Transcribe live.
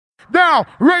Now,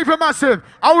 Raven Massive,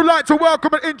 I would like to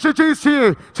welcome and introduce to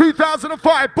you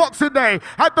 2005 Boxing Day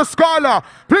at the Skool.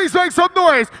 Please make some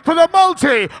noise for the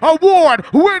multi-award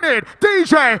winning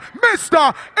DJ,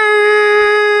 Mr. E.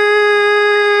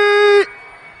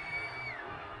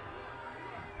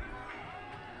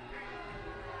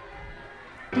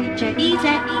 DJ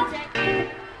Easy.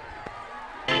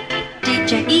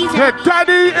 DJ Easy. The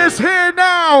daddy is here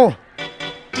now.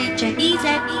 DJ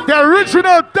Easy. The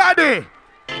original daddy.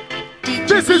 DJ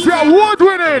This is Easy. your award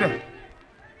winning.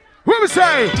 What we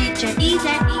say? DJ Easy.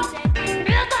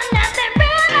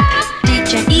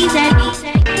 DJ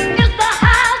Easy.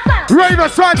 Raven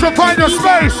trying to find your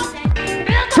space.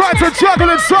 Trying to juggle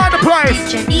inside the place.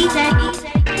 DJ Easy.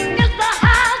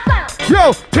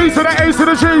 Yo, T to the A to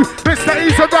the G, Mr.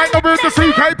 E's right now with the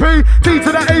CKP. T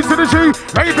to the A to the G,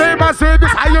 Raven Massive,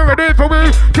 this how you're ready for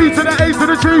me. T to the A to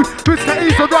the G, Mr.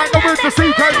 E's right now with the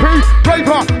CKP.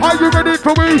 Raven, are you ready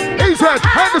for me? E's and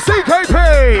the CKP.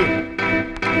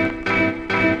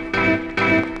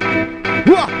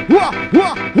 Here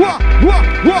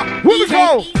we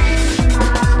go.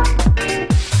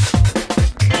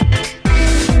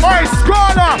 Alright,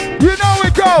 Skool, you know we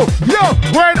go. Yo,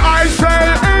 when I say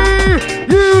E,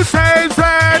 you say Z.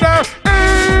 E,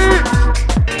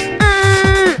 E.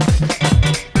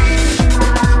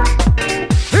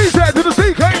 He's there to the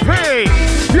CKP.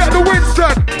 Yeah, the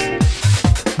Winston.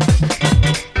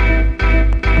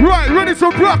 Right, ready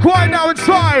to block right now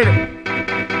inside.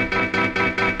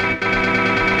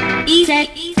 Easy.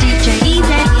 DJ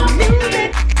Easy.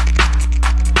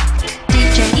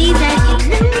 DJ Easy.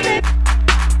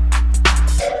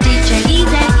 DJ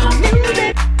Easy.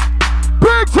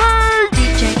 Big things.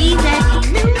 DJ Easy.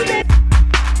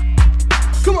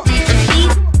 Come on. DJ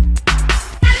Easy.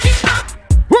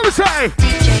 What we say?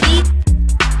 DJ Easy.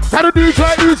 That a DJ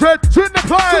E's in the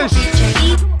place. DJ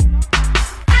Easy.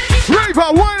 Raver,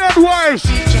 wine and waste.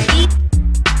 DJ Easy.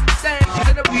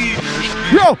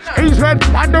 Yo, he's red,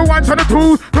 and the ones and the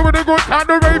twos, doing the good and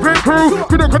the Raven crew.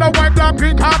 We don't gonna white, black,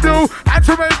 pink, and blue. And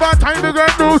to Raven, time to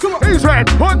get news. He's red,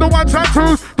 on the ones and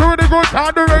twos, doing the good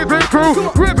and the Raven crew.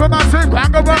 River Massive,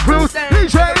 bang of rock blues.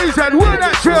 DJ, he's red, with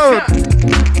that tune.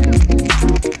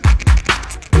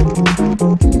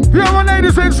 Yo, my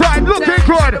ladies inside, looking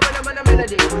good.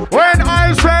 When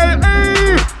I say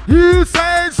E, you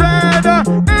say Z.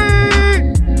 E.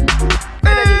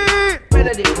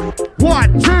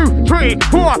 1, 2, 3,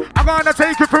 4. I'm gonna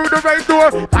take you through the rain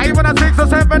door. 5 and 6 and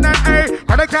 7 and 8.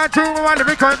 Gonna count you on the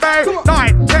record bay.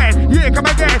 9, 10, yeah, come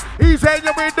again. He said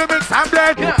you with the mix and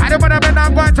blend. I don't wanna be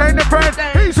I'm going to take the friend.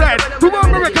 He said, the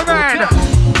one we recommend.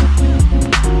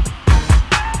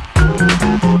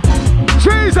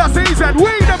 Jesus, he said,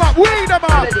 weed them up, weed them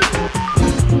up.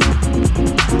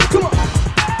 Come on.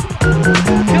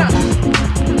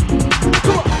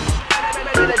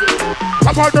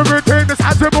 Pop on the rhythm, this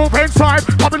has to move inside.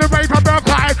 Pop in the rave, I'm not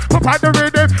quiet. Pop on the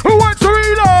rhythm, who wants to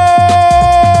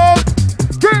reload?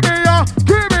 Give me a,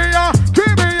 give me a,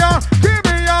 give me a, give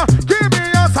me a, give me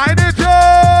a sign if you.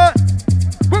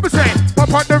 What we say?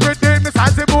 Pop on the rhythm, this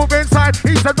has to move inside.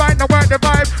 He said right now work the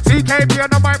vibe. CKP on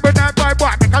the mic with that vibe.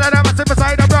 What? Because of that massive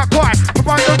beside, I'm not quiet. Pop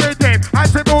on the rhythm,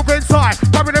 has to move inside.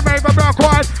 Pop in the rave, I'm not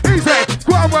quiet. He said,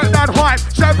 go and work that hype.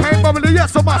 Champagne bubbly,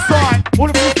 yes on my side. All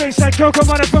of these things like Coco,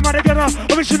 man, if I'm together.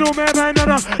 Original man, man,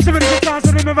 another. 70 times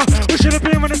I remember. We should have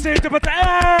been when I saved it, but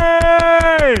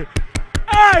hey!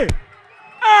 Hey!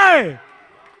 Hey!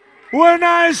 When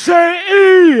I say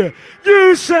E,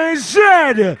 you say Z.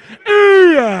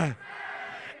 E!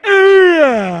 E!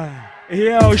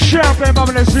 Yo, champagne,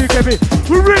 mama, let's see, baby.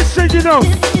 We're racing, you know.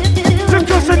 The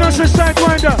cousin us a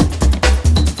Sidewinder.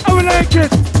 I will like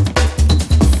it.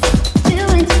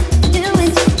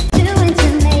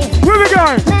 Where we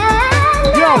going?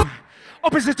 Yo,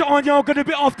 opposite to on, yo, gonna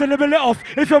be off, then level it off.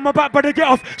 If you're on my back, better get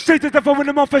off. Straight to the phone when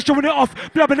I'm off, showing it off.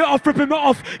 Blabbing it off, ripping it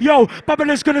off. Yo,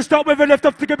 Babylon's gonna start with a left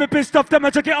off to get me pissed off. Then I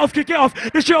take it off, kick it off.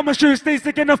 The shit on my shoes stays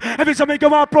thick enough. Every time I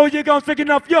go out, bro, you gone thick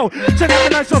enough. Yo, send out the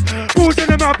nice off. Balls in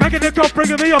the mouth, back in the cup,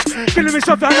 bringing me off. Killing me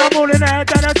soft, and I'm all in the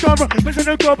head, and I'm gone. Missing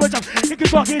the goal, but I'm thinking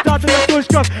fuck it out to the push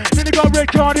cuff. Then they got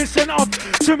red card, it's sent off.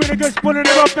 2 minutes guys pulling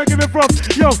it off, making me from.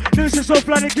 Yo, this is so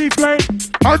flat, and keep playing.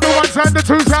 On the ones and the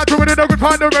twos, out doing it, no good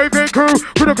find the Raven crew.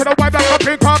 We don't gonna wipe back up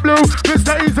pink and blue.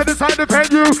 Mr. E's to the side of the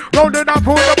venue. Rolling up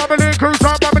for the bubbling crew,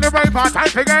 start bubbling rave, time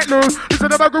to get loose.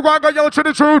 Listen to the good one, go yo to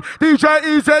the tune. DJ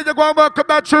Easy, you go and welcome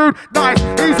that tune. Nice,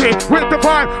 easy, with the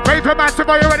vibe. Raven Massive,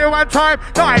 are you ready one time?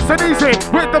 Nice and easy,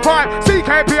 with the vibe.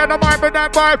 CKP on the mic with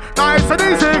that vibe. Nice and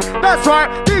easy, that's right.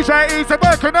 DJ Easy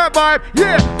working that vibe.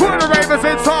 Yeah, put the ravers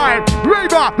inside.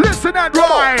 Raver, listen and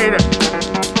ride.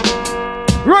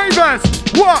 Ravers,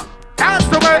 what? That's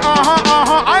the way, I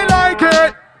like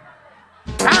it.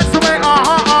 That's the way,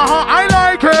 I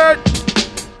like it.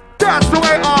 That's the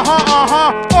way,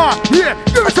 yeah,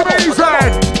 give it to me,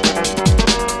 Zed.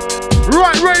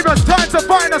 Right, Ravens, time to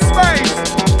find a space.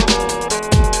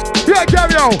 Yeah,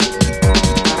 Gary, yo.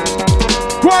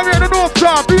 Kwame in the North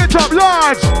Top, beach up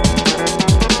large.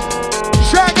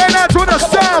 Shout out to the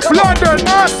South London,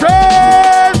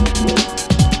 Austin.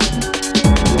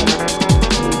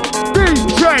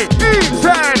 DJ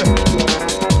Ethan.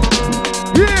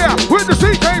 Yeah, with the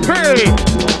CKP.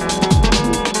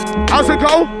 How's it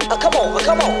go? Come on.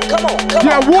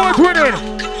 Yeah, award winning.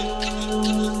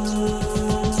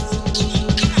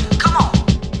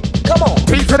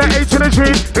 P to the A to the G,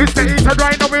 it's the E to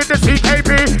right now with the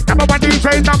CKP. Number one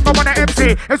DJ, number one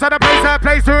MC. It's not a place that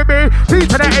plays to me. P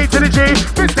to the A to the G,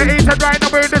 it's the E to right now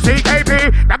with the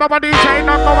CKP. Number one DJ,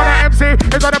 number one MC.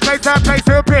 It's not a place that plays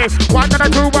to me. One to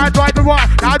the two, one drive the one.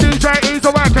 Now DJ E's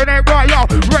working it right, yo.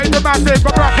 Raise the massive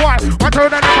from rock one. One to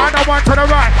the left and one to the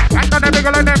right. And then the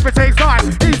bigger and everything's time.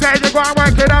 He said you're going to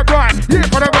work it up right. Yeah,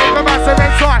 for the raise the massive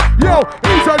inside. Yo,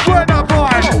 he's a word up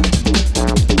boy.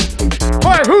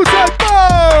 Hey, who said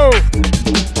no?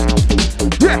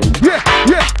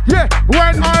 Yeah.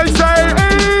 When I say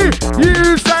E,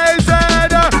 you say Z.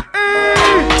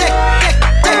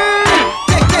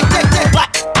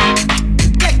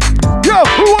 Yo,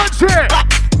 who wants it?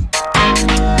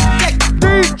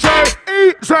 DJ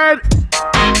EZ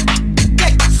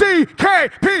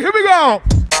CKP, here we go.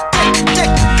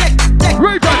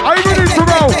 Raven, are you ready to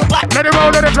roll? Let it roll,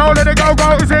 let it flow, let it go,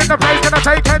 go. It's in the place, gonna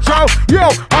take control. Yo,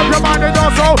 up your mind and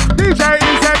your soul. DJ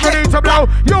EZ ready to blow.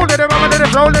 Yo, let it roll, let it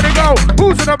flow, let it go.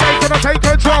 Who's in the place, gonna take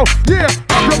control? Yeah,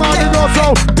 up your mind and your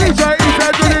soul. DJ EZ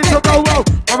ready to blow.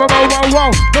 Whoa.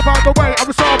 Look out the way, I'm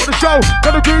the star of the show.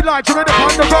 Got a green light, you're in the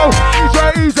on the road.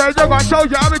 DJ EZ, you're gonna show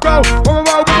you how we go. Whoa.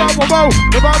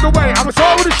 Look out the way, I'm the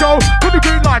star of the show. Got a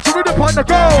green light, you're in the on the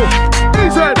go.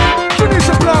 EZ, ready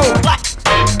to blow.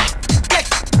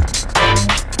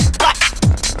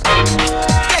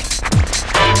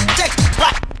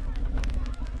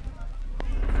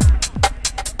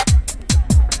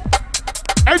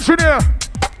 Engineer,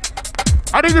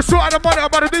 I need to sort out the money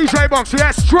about the DJ box.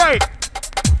 Yeah, straight.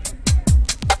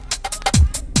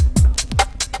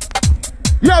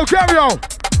 Yo, carry on.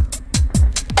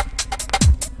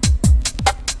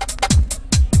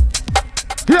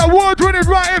 Yeah, award-winning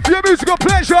right here for your musical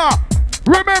pleasure.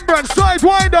 Remembrance,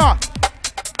 Sidewinder.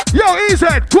 Yo, EZ,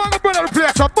 go on and bring out the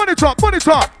place up. Money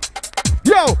top.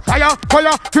 Yo, fire,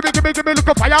 give me, look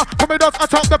at fire. Come with us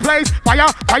atop the place. Fire,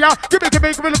 give me,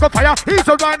 look at fire. He's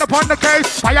a line upon the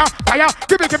case. Fire,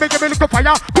 give me, look at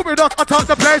fire. Come with us atop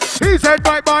the place. He's head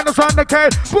right behind us on the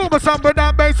case. Boom, a sun with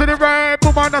that bass in the rain.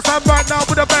 Boom on the sun right now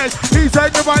with the bass. He's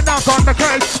head right now on the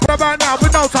case. Right now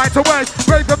with no time to waste.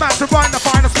 Raise the massive right now,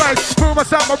 find a space. Boom, a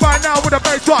sun right now with the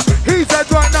bass drop. He's head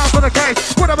right now on the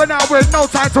case. Whatever now with no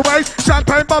time to waste.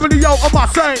 Champagne bubbly, yo, on my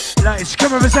say. Lights,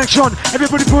 camera, section.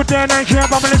 Everybody put their name.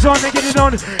 Bubbling on, they get it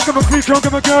on. Come a freak on,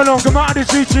 come a girl on. Come out of the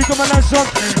street, come a nice on.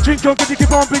 Drink on,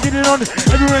 keep on, bringing it on.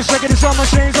 Everyone's shaking the sun, my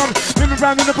chains on. Me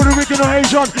rhyming up Puerto Rican or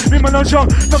Haitian. Me my lunch on,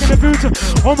 knocking the boots.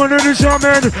 Oh my ladies, yeah,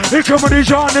 man. Here come on,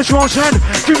 these on this one hand.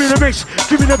 Give me the mix,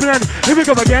 give me the blend. Here we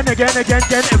go again. Here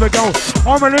we go.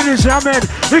 Oh my ladies, yeah, man.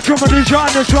 Here come on, these on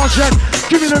this one hand.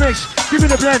 Give me the mix, give me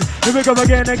the blend. Here we go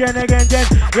again.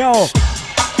 Yo.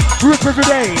 Rip every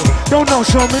day, don't know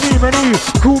so many.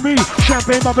 Cool me,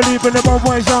 champagne, I believe in the both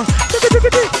ways on.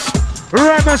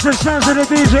 Right, Master Sounds of the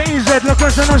DJ EZ, look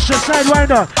what's an Usher,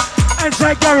 Sidewinder. And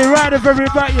take Gary right at every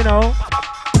back, you know.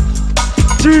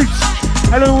 Dudes,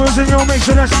 hello, wheels in your mix,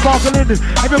 so that's sparkling.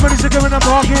 Everybody's going and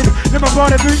parking, let my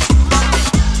body beat.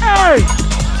 Hey!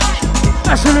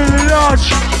 That's a little large,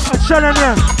 I'm telling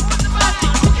you.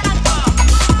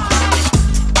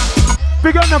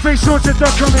 Big up nothing sorted,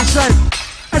 don't come inside.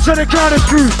 And to the Cardiff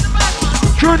crew,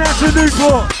 going out to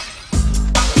Newport,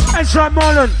 inside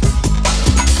Marlon.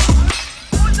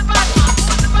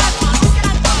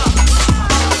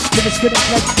 Let's get it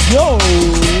like yo.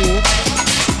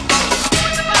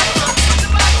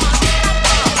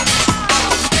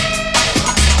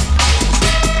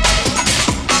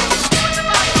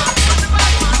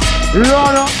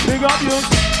 Lana, big up yours.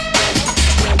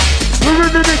 We're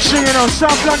in the mixing, you know,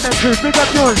 South London crew, big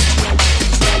up yours.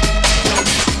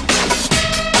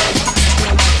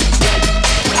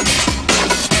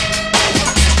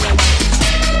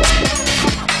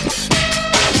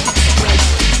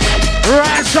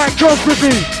 Right side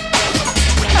comfortably.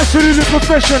 Absolutely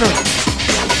professional.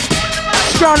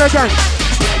 Start again.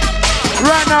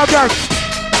 Right now, guys.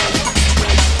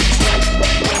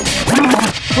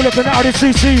 Pull up and out of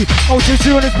CC.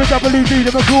 OCC on this big WD.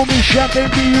 Never call me champagne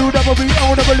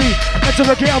B-U-double-B-O-double-E. Enter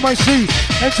the gate on my C.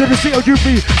 Enter the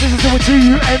C-O-U-P. This is the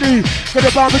T-U-N-E. Get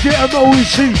a bomb and get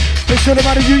M-O-E-C. They still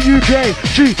about a U-U-K.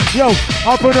 G, yo.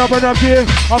 Up and up, yeah.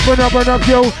 Up and up,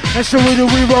 yo. And so we do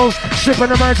we roll. Sipping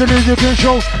the minds and losing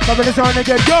control. But it's on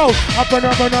again, go. Up and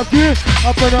up, yeah.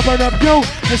 Up and up, yo.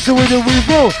 And so we do we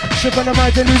roll. Sipping the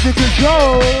minds and losing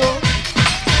control.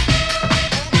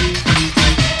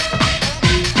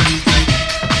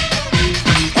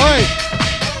 Hey,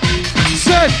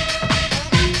 said,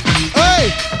 hey,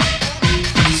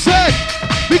 said,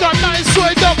 we got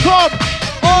 9sway.com.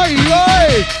 Oi,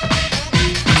 oi.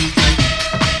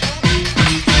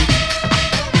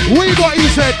 We got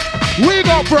EZ, we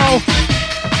got bro,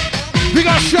 we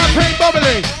got champagne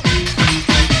bubbly,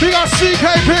 we got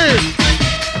CKP.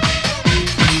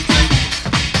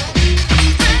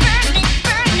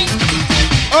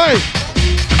 Hey,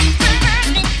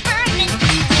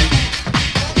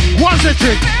 what's the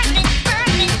trick?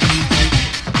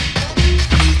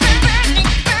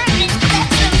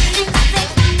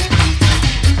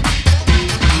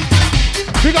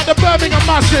 We got the Birmingham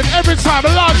Massive every time, a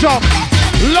large up.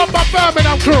 Love my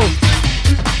Birmingham crew.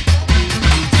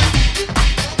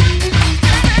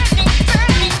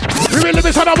 We really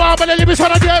miss on the wall, but then miss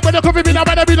on the game. When the coffee be now,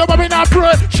 but be no more in our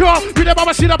bread. Sure, we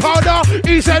never see the powder.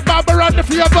 He said, Bamba run the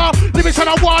flavor. Live it on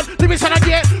the wall, live it on the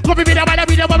gate. Coffee be now, but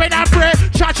be no more in our bread.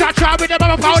 Cha cha cha, we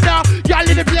never powder. Y'all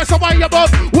in the place, so why you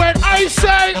above? When I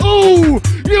say ooh,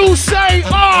 you say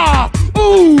ah.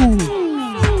 Ooh,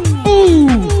 ooh.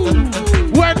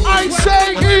 When I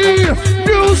say E,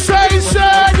 you say Z.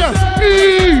 E,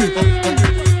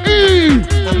 E,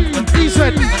 E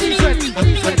said, E said, E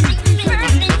said,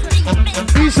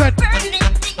 E said.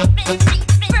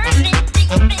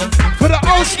 For the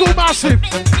old school massive,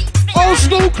 old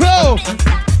school crew.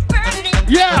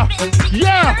 Yeah,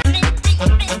 yeah.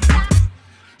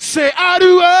 Say I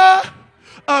do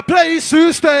a place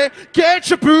to stay. Get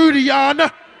your booty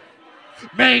on.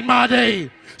 Make my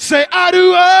day. Say I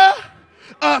do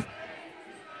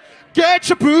get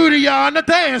your booty on the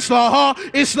dance floor.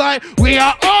 It's like we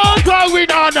are all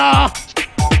going on.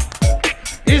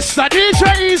 It's the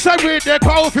DJ Eastside with the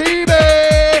coffee,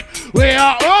 babe. We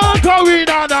are all going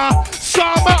on a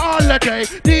summer holiday.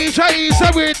 DJ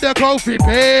Eastside with the coffee,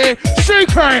 babe.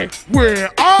 Secret, we're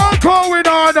all going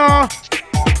on a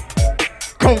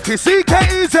coffee.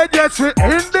 CKEZ, yes, we're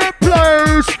in the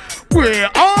place. We're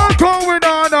all going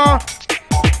on a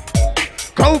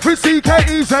go for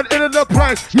CKEZ in the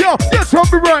place. Yo, yes, from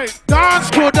the right. Dance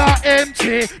could not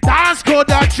empty, dance could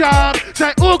not jump.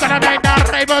 Say, who gonna make the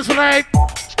ravers rave?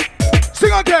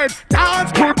 Sing again.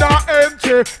 Dance could not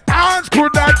empty, dance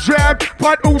could not jam.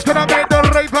 But who's gonna make the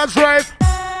ravers rave?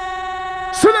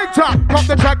 Selector, got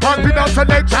the track, confidence and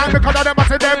they jam. Because of them I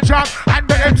say them jam. And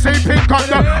the MC pink on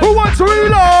the who wants to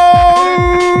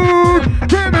reload?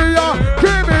 Give me ya,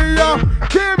 give me ya,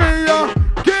 give me ya,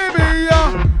 give me ya.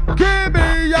 Give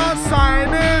me your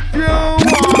sign if you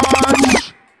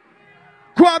want.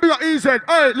 Go on, be easy.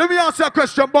 Hey, let me ask you a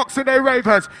question, Boxing Day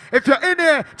ravers. If you're in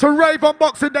here to rave on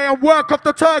Boxing Day and work off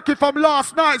the turkey from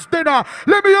last night's dinner,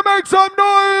 let me make some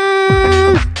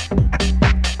noise.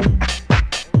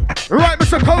 Right,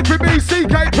 Mr. Kofi B,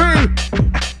 CKP.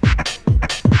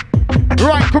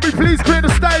 Right, could we please clear the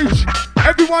stage?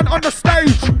 Everyone on the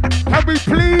stage, can we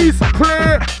please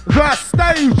clear the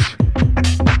stage?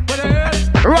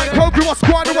 Right, Kofi, what's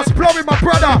going on? What's blowing, my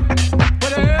brother?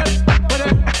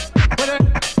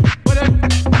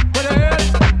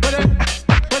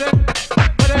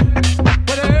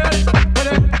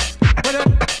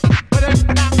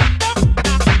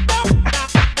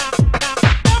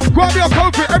 Go on,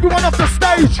 Kofi, everyone off the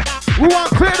stage. We want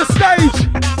to clear the stage.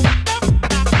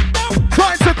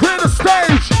 Trying to clear the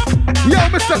stage. Yo,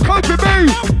 Mr. Kofi B,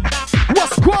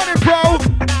 what's going on, bro?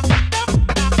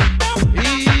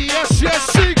 Yes,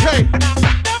 CK.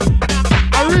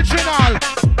 Original.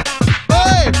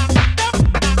 Hey.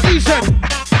 Easy.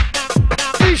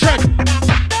 Easy.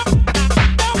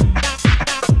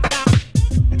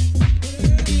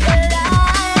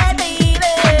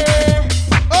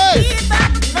 Hey.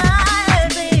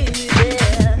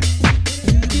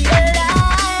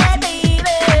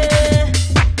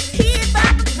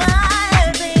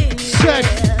 Sick.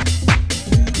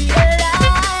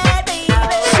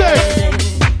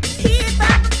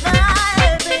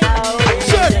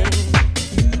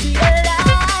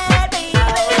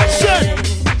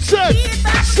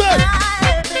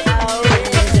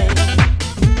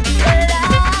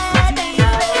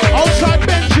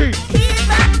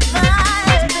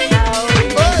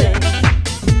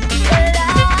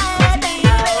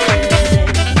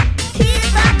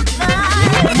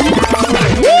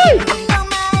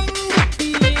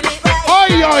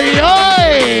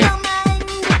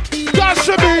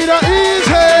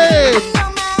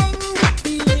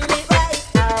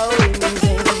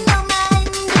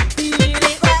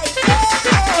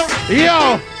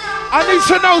 Yo, I need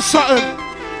to know something.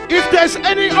 If there's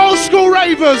any old school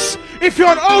ravers, if you're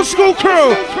an old school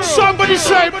crew, somebody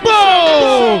say boom!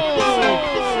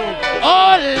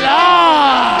 Oh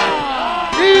Lord!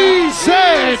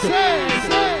 Easy!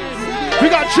 We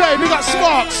got Jay, we got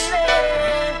Sparks.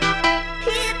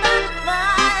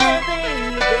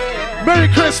 Merry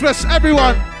Christmas,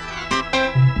 everyone.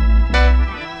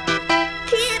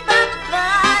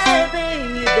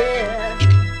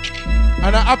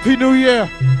 And a Happy New Year.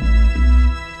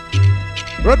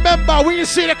 Remember, when you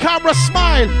see the camera,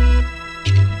 smile.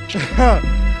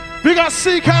 We got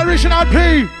CK Original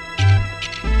P.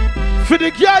 For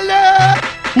the gala.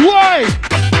 Why?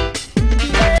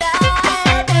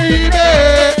 Baby.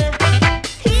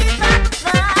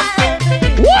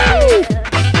 Woo!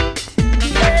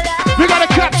 We got a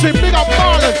captain, big up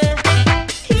Marlon.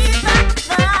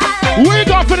 We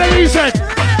got for the reason.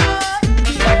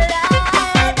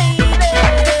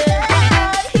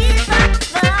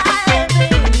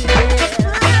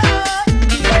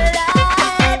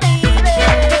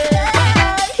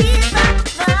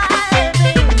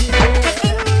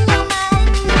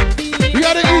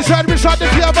 Beside the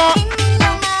club,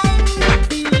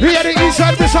 here the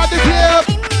inside beside the club.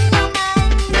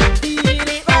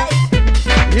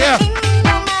 Yeah,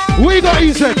 we got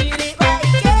easy.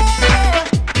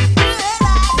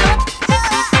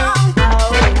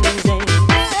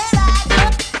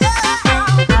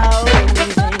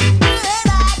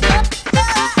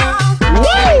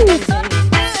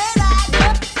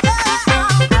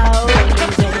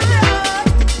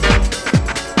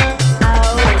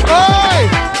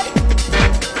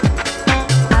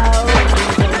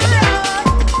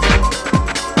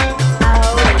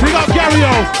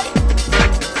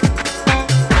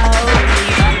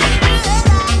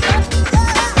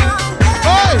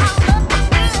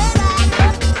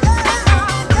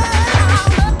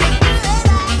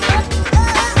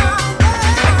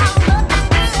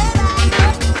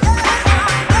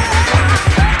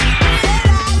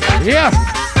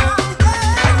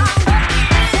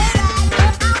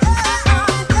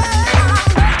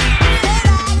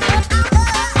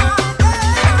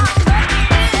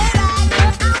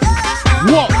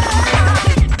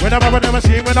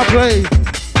 When I play,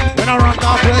 when I run, I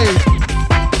play.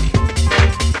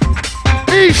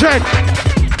 Easy.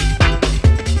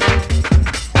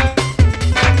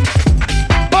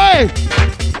 Hey.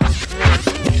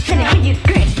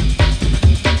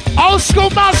 Old school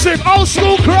massive, old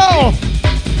school crow.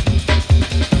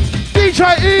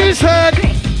 DJ Eashead,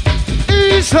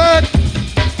 Eashead,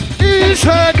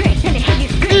 Eashead,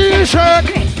 Eashead.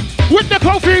 With the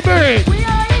coffee bean.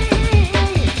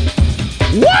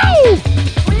 Woo!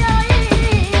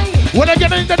 When I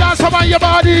get in the dance, come on your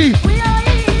body.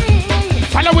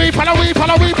 Follow me, follow me,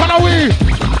 follow me, follow me.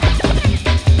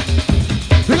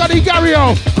 We got the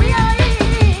Gario.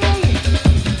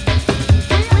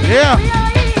 Yeah.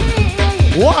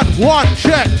 One,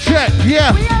 check,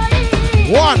 yeah.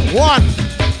 One,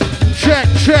 check.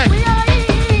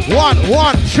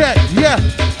 One, check, yeah.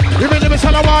 Even if it's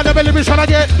all I want, never live it's all I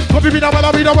get. Come be now,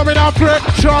 we don't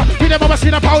pressure. We never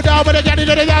seen a powder, but again, the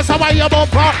dance, how I am up.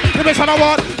 If it's all I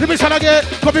want, if it's all I get.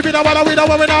 Come be now, we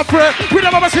don't pressure. We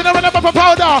never seen a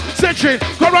powder. Section,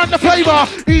 go run the flavor.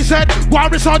 He said, why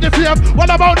we saw the flame?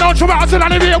 What about no tomatoes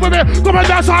and here with me? Come and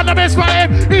dance on the best for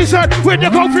him. He said, with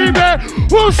the coffee man,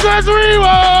 who says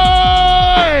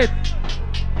rewind?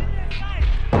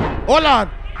 Hold on.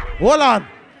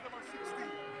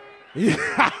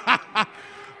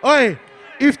 Oi,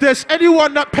 if there's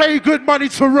anyone that pay good money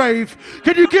to rave,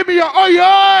 can you give me a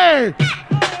oi?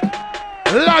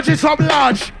 Large is up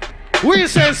large. We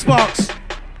say Sparks.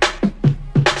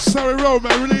 Sorry, Row,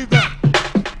 man, relieve that.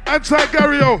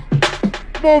 Anti-Gario.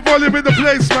 More volume in the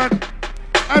place, man.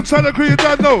 Anti-the crew, you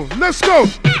don't know. Let's go.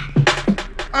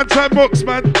 Anti-Mux,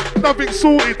 man. Nothing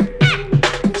sorted.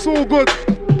 It's all good.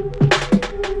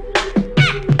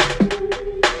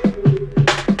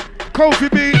 Kofi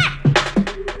B.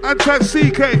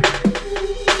 Anti-CK.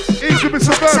 Easy, it's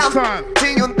the first time.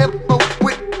 You never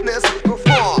witnessed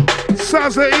before.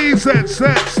 Sounds like easy.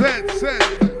 Set.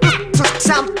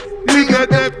 You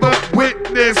never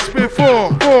witnessed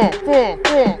before. Four.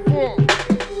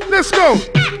 Let's go.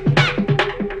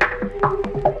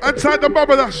 Anti the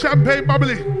bubbler, champagne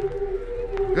bubbly.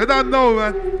 You don't know,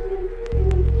 man.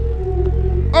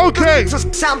 Okay.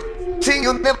 Something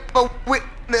you never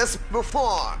witnessed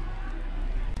before.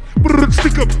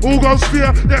 Stick up, all gon'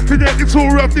 steer. Definitely too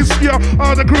rough this year.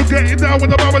 All the crew getting down with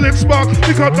the bubbling spark.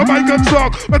 Pick up the mic and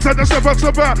talk. But tell the step up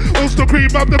to back. Who's the cream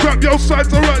up the crack? Yo, sides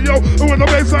to right, yo. And when the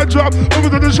baseline drop, over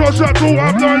to the short shot, two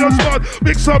up, line and spot.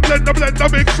 Mix up, blend the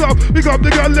mix up. Pick up the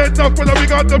girl, let up. When I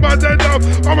pick up the man, then up.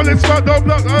 Bubbling spot, don't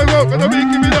block, I go. When I be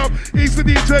giving up. He's the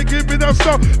DJ, give me that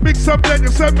stuff. Mix up, then you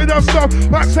send me that stuff.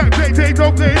 Max that they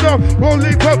don't, they know.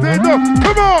 Only top, they know.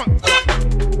 Come on!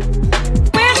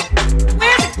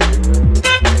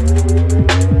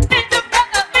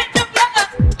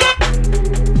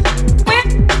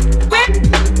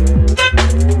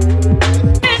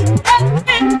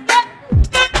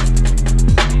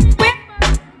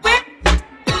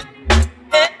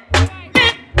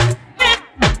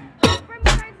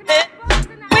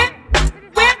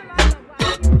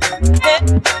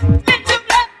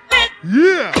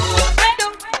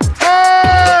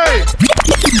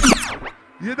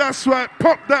 That's right,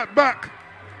 pop that back.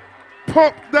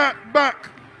 Pop that back.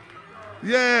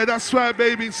 Yeah, that's right,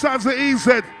 baby. Sounds of EZ.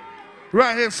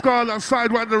 Right here, Skool and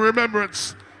Sidewinder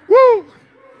Remembrance. Woo!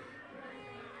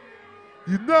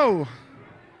 You know.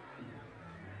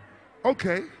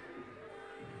 Okay.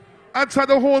 Anti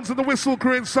the horns and the whistle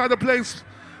crew inside the place.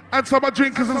 Anti my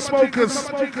drinkers and smokers.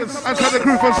 Anti the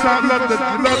crew from South London.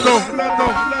 London.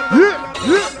 Yeah.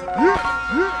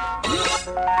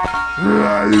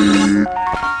 Right.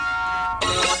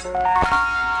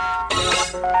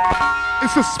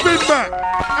 It's a spin back.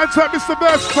 Anti Mr.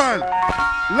 Versatile.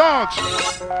 Large.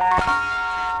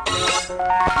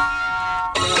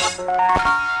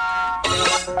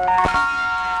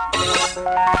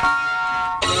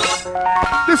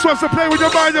 This one's to play with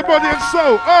your mind, your body and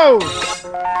soul. Oh!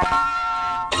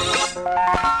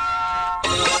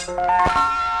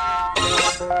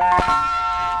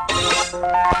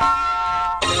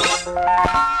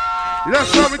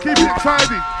 That's how we keep it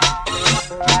tidy.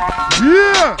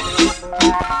 Yeah!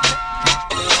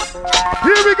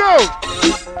 Here we go!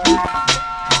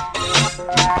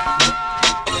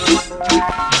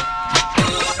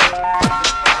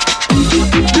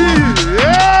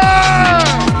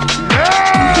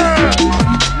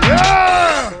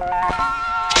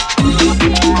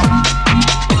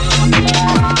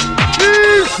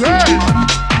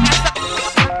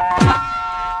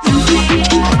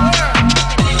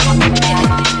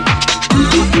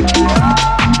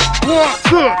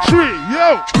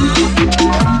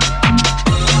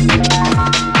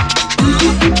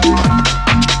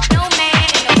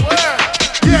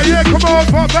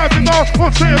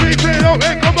 What's the reload? Oh,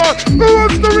 hey, come on. Who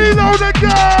wants to reload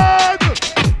again?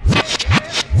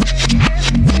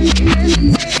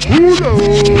 Uno.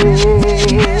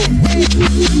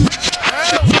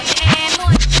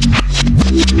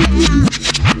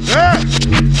 Yeah.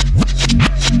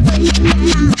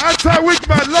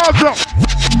 Anti-Wigman, large up.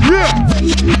 Yeah.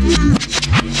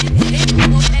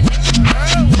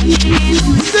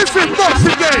 This is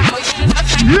boxing game.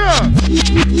 Yeah.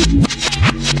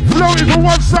 Floating from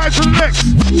one side to the next.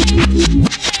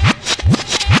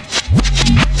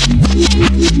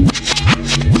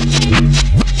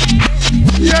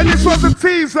 Yeah, this was a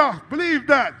teaser. Believe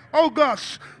that. Oh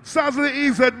gosh. Sounds of the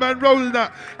EZ, man, rolling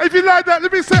that. If you like that,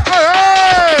 let me say,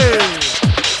 hey!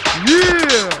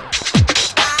 Yeah!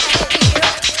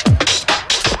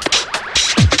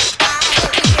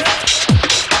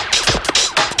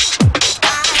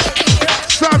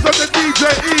 Sounds of the DJ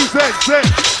EZ.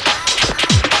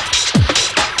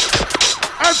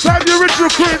 Outside the original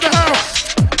crew in the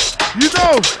house. You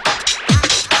know.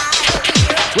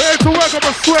 We're here to work on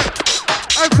my sweat.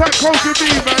 Outside Coach me,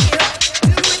 man.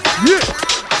 Yeah.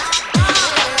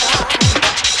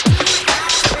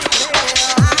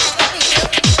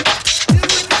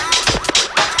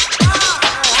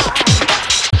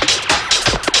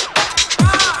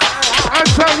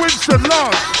 Winston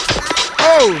large.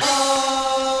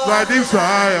 Oh, like he's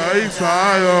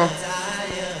higher.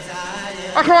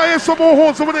 I can't hear some more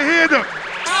horns. I want to hear them.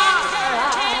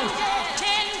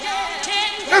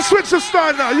 Let's switch the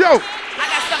style now, yo. I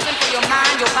got something for your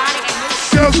mind, your body, and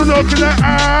your girls are looking at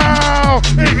ow,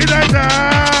 making that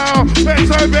now.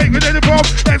 Better make it in the pop.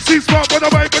 Let's see spot, but I'm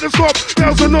waiting for the swap.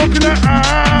 Girls are looking at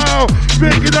ow,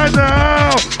 making that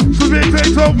now. So big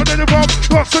things open in the pop.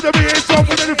 Box to the beat,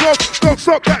 open in the pop. Don't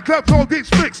stop that clap, don't ditch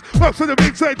flicks. Box to the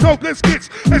beat, say don't let's kits.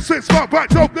 Let's switch spot back,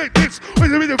 don't let this. When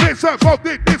you're in the face, I don't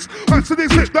let this. Back to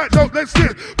this hit, back, don't let's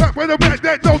sit. Back when I'm back,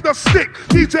 that don't the stick.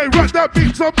 DJ, run that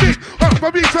beat on me. Up my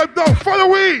beat, don't follow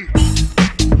me.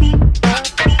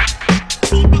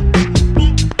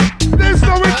 There's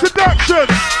no introduction.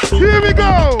 Here we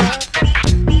go.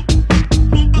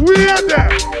 We are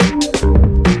there.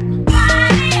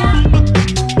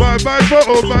 Bye bye,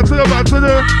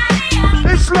 battle.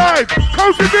 It's live.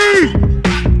 Kofi B.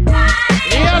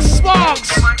 Yes,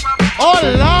 Sparks. Oh,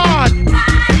 Lord.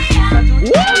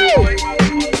 Woo!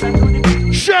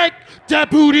 Shake that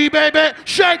booty, baby.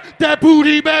 Shake that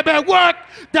booty, baby. Work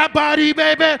that body,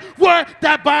 baby. Work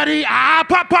that body. Ah,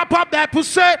 pop, pop, pop that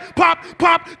pussy. Pop,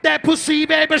 pop that pussy,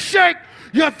 baby. Shake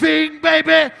your thing,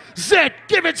 baby. Zed,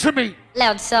 give it to me.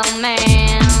 Loud soul man, I'm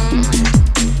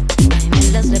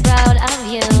endlessly proud of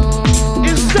you.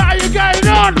 Is that you going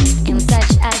on? In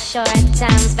such a short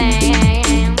time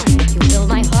span, you fill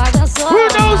my heart with soul. Who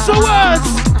knows the words?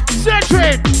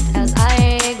 Cedric. As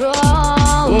I grow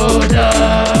older,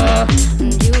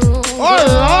 you oh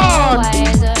Lord,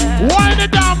 wiser. wind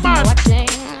it down, man.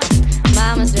 Watching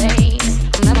my mistakes,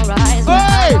 memorize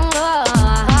Hey,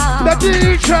 the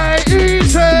DJ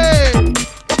easy.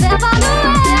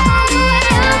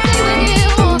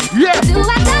 Yeah.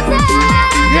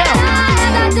 Yeah.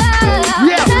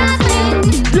 Yeah.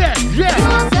 Yeah. Yeah.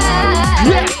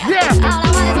 Yeah. Yeah. All I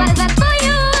want is what is best for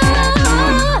you.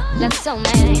 Let's so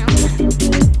man.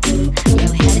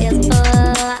 Your head is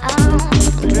full of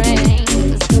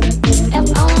dreams. If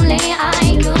only I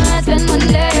could spend one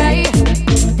day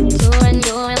touring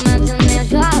your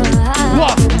imagination.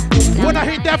 What? When I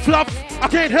hit that fluff, I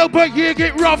can't help but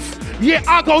get rough. Yeah,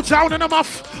 I go down and I'm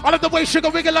off. I love the way sugar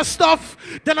wiggle her stuff.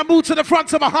 Then I move to the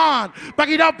front of my hand. Back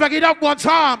it up one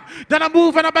time. Then I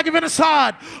move and I back it in the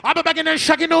side. I'm a bagging and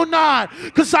shagging no nod.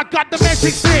 Cause I got the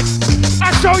magic stick.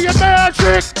 I show you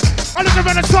magic. I look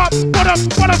around the top. What up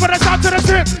for the top to the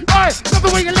tip. Hey, love the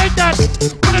way you like that.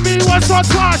 Wanna be once or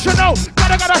twice, you know.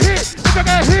 Gotta hit. If I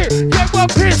get hit, get one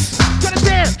piss. Gotta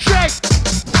dance, shake.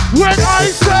 When I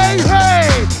say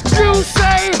hey, you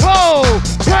say ho.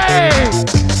 Hey.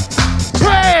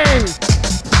 Hey,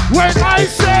 when I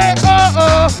say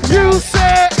you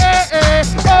say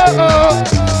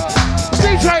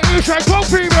DJ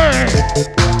Kofi man.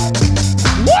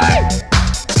 What?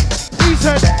 DJ,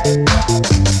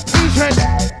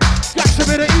 got a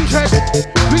bit of DJ.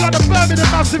 We got the Birmingham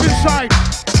massive inside.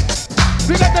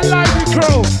 We got the lively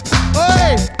crew.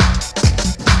 Hey,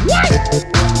 what?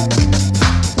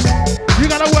 You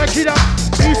gotta work it up.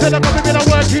 He said I'm gonna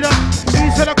work it up. He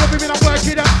said I'm gonna work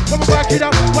it up. When I work it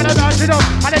up, when I launch it up,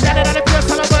 and I got it on the place,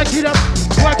 and I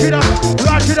work it up,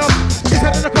 launch it up. He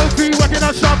said in the coffee, working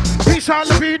on shop. Peace out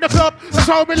the beat in the club. That's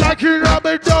how me like you, I'm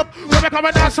in up. When I come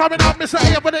and dance, I'm in up. Mr.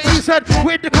 A with the E said,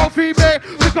 with the coffee, man.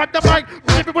 We got the mic,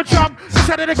 everyone jump. He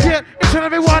said in the kid, each and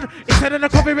every one. He said in the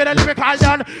coffee with a lyrical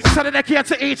done. He said in the kid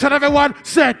to each and every one.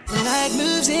 Said, the night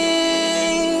moves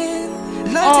in,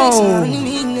 love takes on new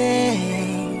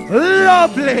meaning.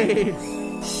 Lovely.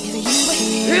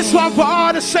 This one for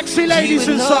all the sexy ladies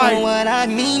inside. What I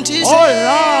mean to oh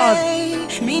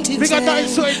Lord, mean to we got that the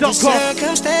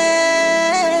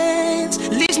circumstance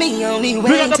leaves me only waiting. We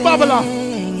got the bubbler.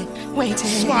 Waiting.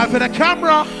 Smile for the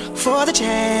camera. For the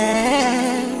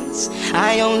chance.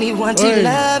 I only want to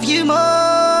love you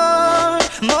more.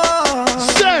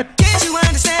 Said. Can't you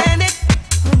understand it?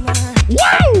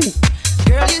 Wow.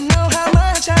 Girl, you know how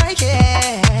much I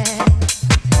care.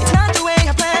 It's not the way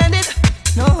I planned it.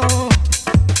 No.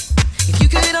 If you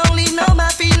could only know my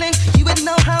feeling, you would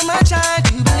know how much I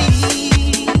do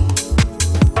believe.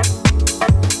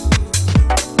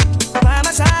 By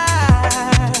my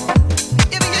side,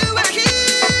 if you were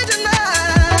here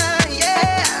tonight,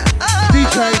 yeah.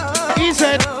 DJ,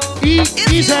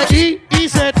 EZ,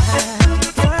 EZ.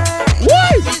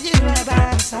 Woo!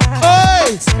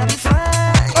 Hey!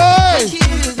 Hey!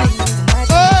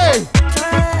 Hey!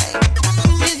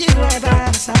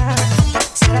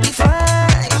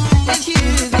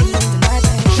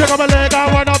 Shake up my leg,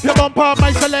 I wind up your bumper.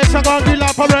 My selection gon' deal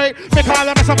operate. Make all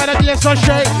of us up at the place so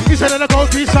shake. He said in the cold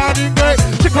be sounding great.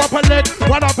 Shake up her leg,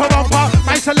 wind up her bumper.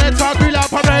 My selection deal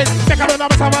operate. Make all of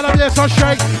us up at the place so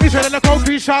shake. He said in the cold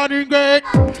be sounding great.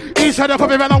 He said if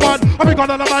I'm even one, I'll be gone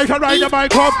on the mic and ride the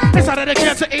mic up. He said in the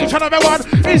kids to each and every one.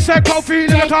 He said Kofi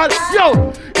lyrical,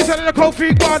 yo. He said in the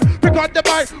Kofi one, pick up the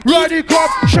mic, ride it up,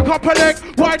 shake up her leg,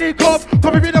 wind it up.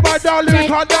 Come with me the mic down,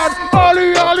 lyrical down.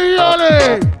 Ollie, ollie,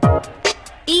 ollie.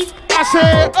 I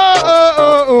say,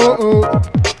 oh.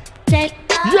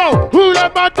 Yo, who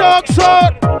let my dogs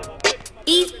out?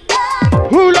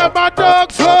 Who let my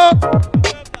dogs out?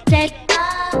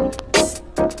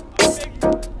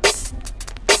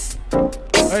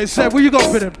 Hey, Seb, what you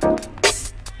got for them?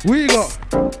 What you got?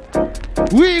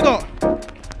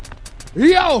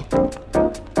 Yo,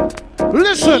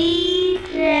 listen.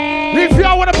 If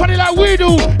y'all wanna party like we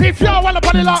do, if y'all wanna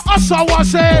party like us, I wanna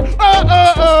say,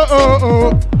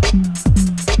 oh.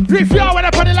 If y'all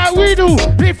wanna put it like we do,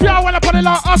 if y'all wanna put it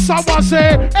like us, someone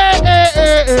say,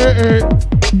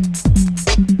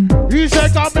 He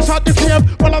said, God, miss out the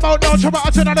flame. Well, I'm out now, trouble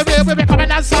out in the way. We be coming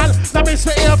and sal. Let me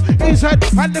say him. He said,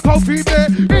 and the coffee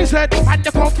me. He said, and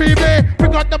the coffee me. We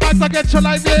got the man that gets you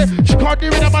like me. She can't do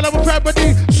it, I'm all over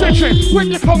family. Switch it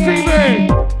with the coffee me.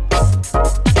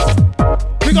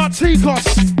 We got T-Cos.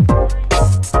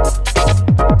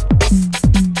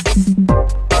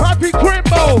 Happy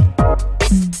Crimbo.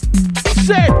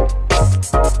 Said.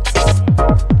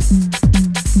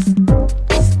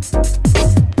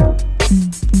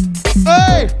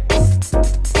 Hey!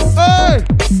 Hey!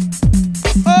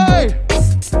 Hey!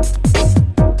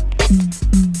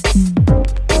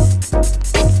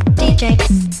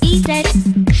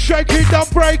 DJ, shake it, don't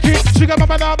break it. She got my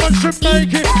man and she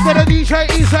make it. Then the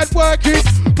DJ he said work it.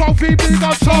 Coffee big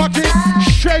on talk it.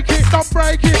 Shake it, don't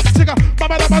break it. She got my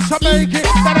man and she make it.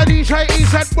 Then the DJ he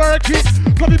said work it.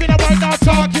 Coffee big on work now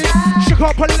talk it. She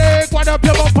got her leg, one up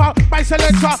your bumper. My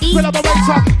selector, fill up the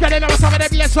waiter. Get in some of them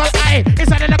yes all aye.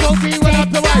 Inside the coffee, well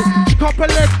up the way. She got her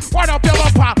leg, one up your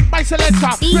bumper. My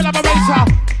selector, fill up the waiter.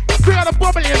 Feel the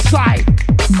bubble inside.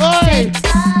 Hey!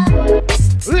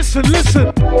 Listen,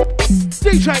 listen.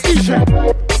 DJ Easy.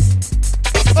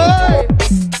 Hey!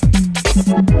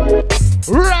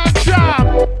 Rap jam.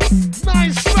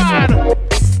 Nice man.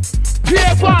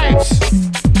 Peer vibes.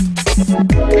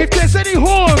 If there's any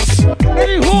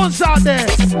horns out there,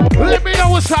 let me know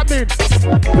what's happening.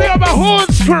 We have a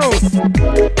horns crew.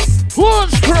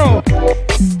 Horns crew.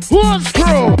 Horns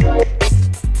crew.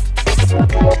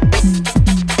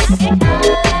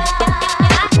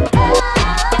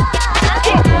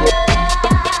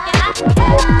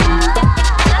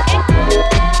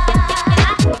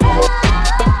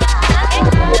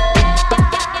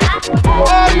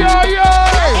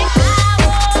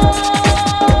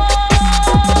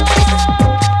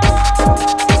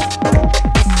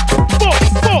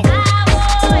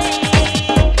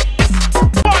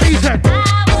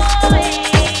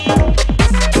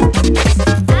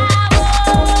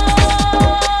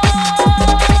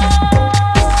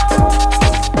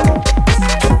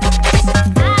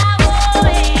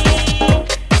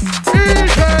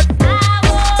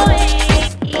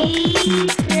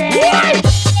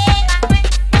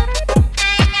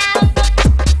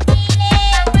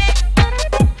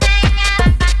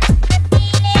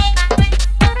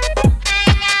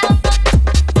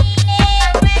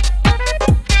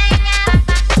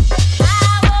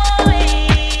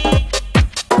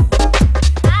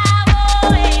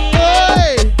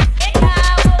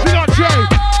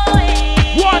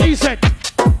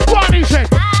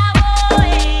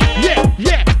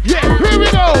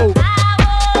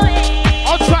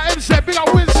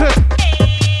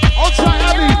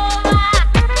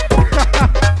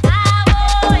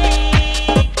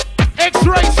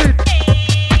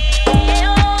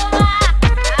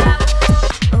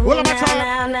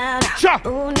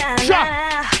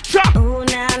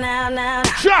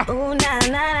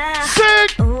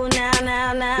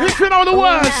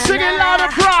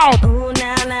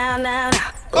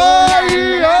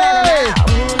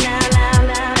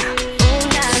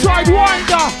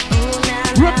 Sidewinder,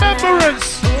 remembrance,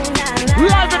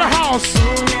 live in the house.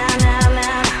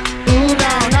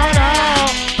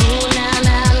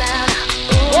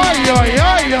 Oi, oi,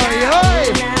 oi, oi, oi.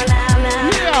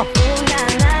 Yeah.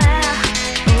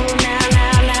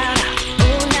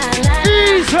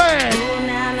 Easy.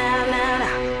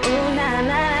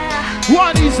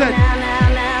 What is it?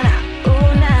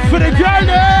 For the girl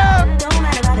there.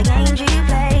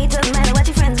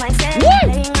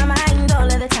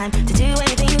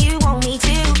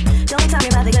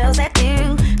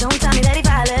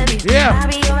 Yeah. I'll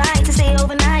be alright to stay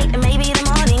overnight and maybe in the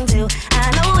morning too.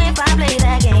 I know if I play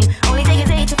that game, only take a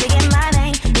day to forget my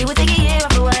name. It would take a year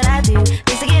after what I do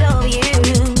just to get over you.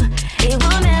 It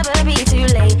will never be too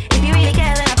late. If you really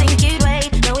care, then I think you'd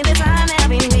wait. Knowing the time that I've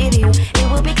been with you, it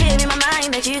will be clear in my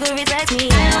mind that you could respect me.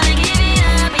 I don't wanna give it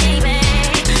up, baby.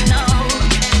 No,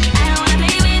 I don't wanna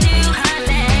play with you,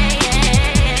 honey.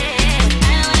 I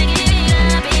don't wanna give it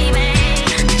up, baby.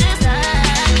 Just I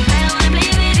don't wanna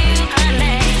play with you,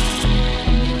 honey.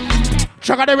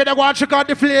 Check out the way they want, check out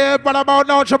the flame. But I'm out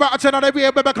now, check out the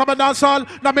way, baby, come and dance all.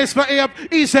 Now miss for him,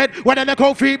 he said, when they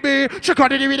go feed me. Check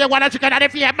out the way they want, check out the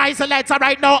flame. My selector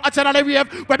right now, I tell the way,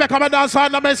 baby, come and dance all.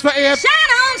 Now miss for him.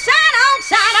 Shine on, shine on,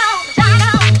 shine on, shine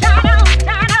on, shine on,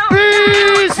 shine on.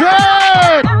 Easy!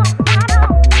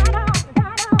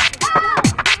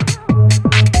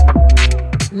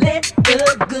 Let the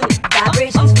good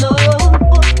vibrations flow.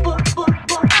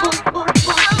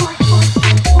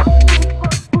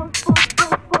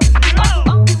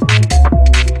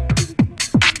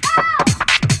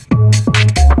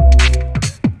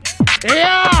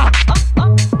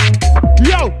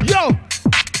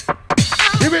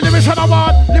 lyrics on the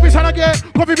one, lyrics on again.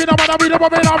 Coffee be the man, we the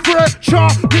woman I'm free. Sure,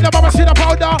 we the mama see the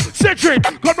powder. Citric,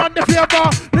 come on the flavor.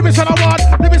 Lyrics on the one,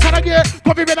 lyrics on again.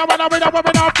 Coffee be the man, we the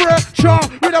woman I'm free. Sure,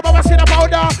 we the mama see the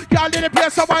powder. Y'all did the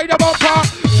place, so why the bumper?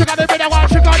 She got the bit of one,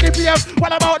 she got the flame.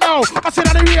 What about now? I see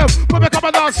that the rave. When we come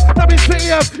on us, that means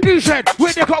PM. Easy,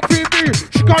 with the coffee be.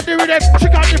 She got the rhythm, she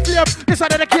got the flame. This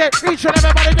under the kid, each and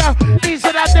everybody there.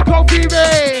 Easy as the coffee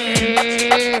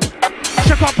be.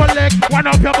 Shake up a leg, one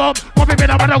up your bum. Coffee be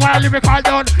the one while lyrical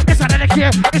done. It's under the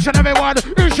kid, each and everyone.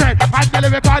 Easy, and the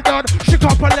lyrical done. Shake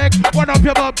up a leg, one up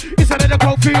your bum. It's under the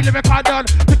coffee, lyrical done.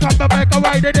 To come to make a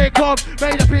way, then they come.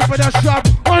 Make the people that shop.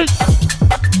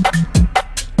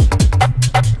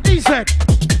 Easy.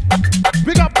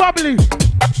 We got bubbly.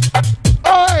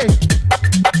 Oi.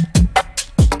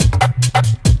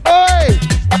 Oi.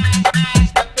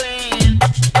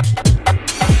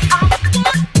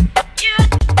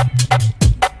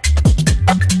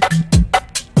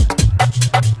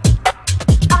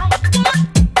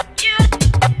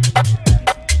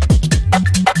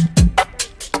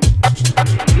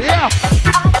 Yeah.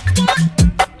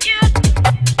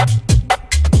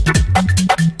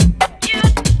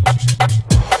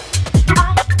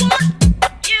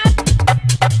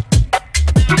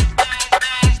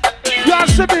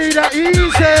 Just to be that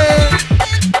easy.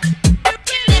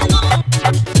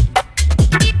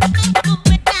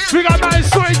 We got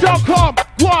nicestory.com.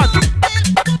 One.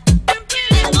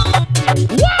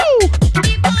 Woo!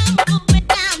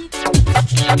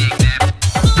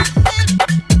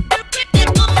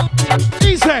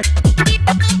 Easy.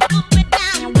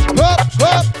 Up,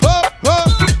 up, up, up.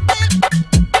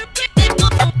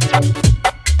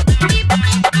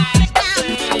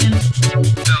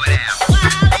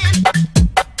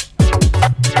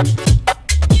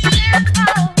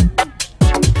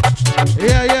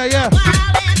 Yeah, yeah, yeah.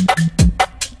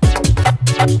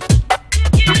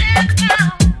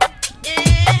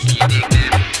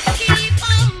 Keep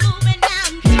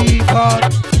on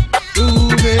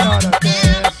moving on the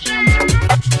dance.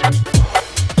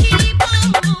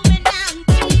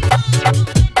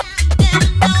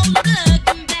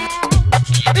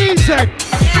 Easy.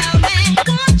 Tell me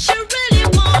what you really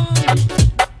want.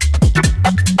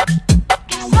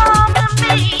 It's all to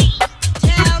me.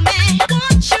 Tell me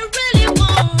what you really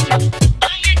want.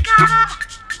 You gotta.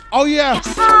 Oh yeah.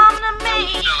 It's all to me.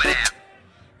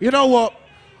 You know what?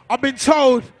 I've been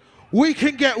told we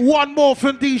can get one more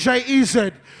from DJ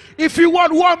EZ. If you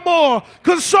want one more,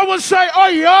 can someone say,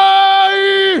 oi,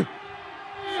 oi!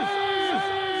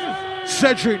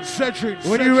 Cedric,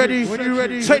 when you ready,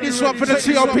 take this one for the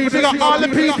TOP. We got all the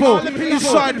people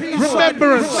inside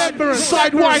Remembrance,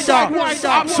 Sidewinder,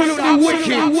 absolutely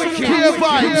wicked. Clear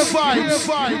vibes.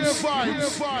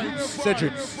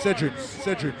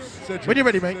 Cedric. When you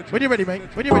ready, mate.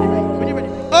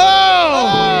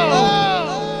 Oh!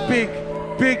 Big.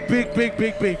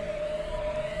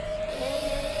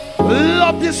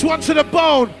 Love this one to the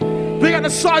bone. We got the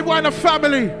Sidewinder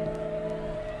family.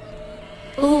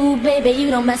 Ooh, baby, you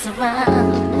don't mess around.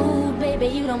 Ooh, baby,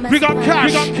 you don't mess around. We got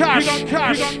cash.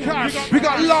 We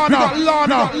got Lana. We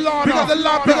got the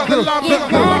lamp.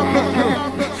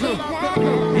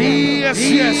 Yes.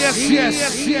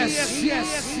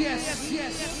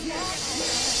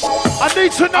 I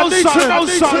need to know something.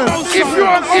 If you're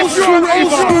an old school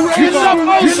raver, you love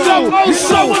old school.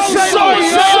 Someone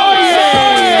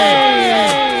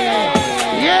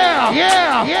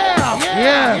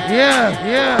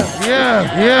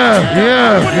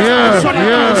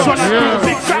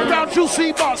Big fat round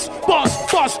juicy boss.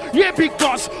 Yeah, big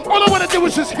boss. All I wanna do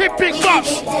is just hit big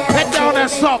boss. Head down and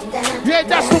stop. Yeah,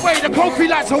 that's the way the coffee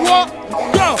likes to walk.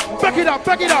 Go, back it up.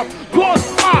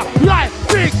 Cause I like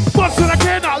big boss and I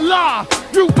cannot lie.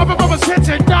 You mama's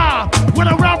hitting nah. When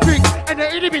I round big and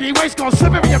the itty bitty waist goes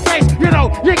slipping in your face, you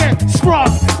know, you get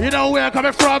sprung. You know where I'm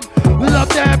coming from. Love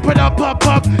that, put up.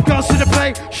 Girls to the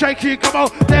plate, shaky, come on,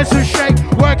 there's a shake,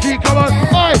 worky, come on,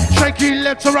 oi, shaky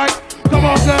left to right. Come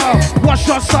on, girl, watch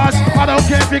your size. I don't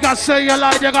care if you got say you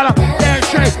lie, you gotta air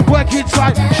shake, work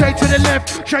inside, shake to the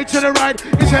left, shake to the right.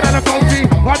 Is it on a coffee,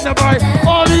 on the right?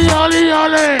 Ollie.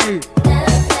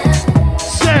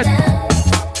 Said.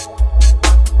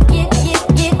 Get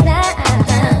down.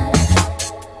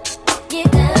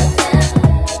 Get down.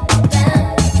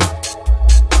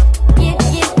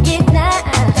 Get down.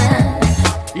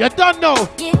 You don't know.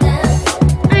 Get down.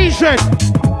 Easy.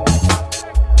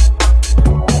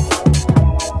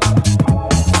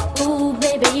 Ooh,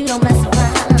 baby, you don't mess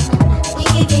around. We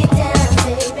can get down,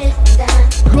 baby, down.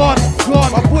 God,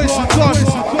 my boys are gone.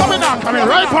 Coming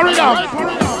right, hurry down.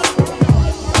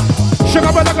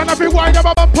 Sugar brother gonna be wide up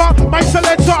a bumper. My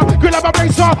selector, grill up a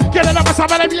bracer. Get it up a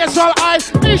salmon and yes all I.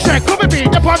 Nisha, come with me,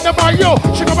 dip on the bar, yo.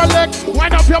 Sugar my leg,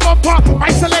 wind up your bumper. My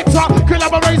selector, grill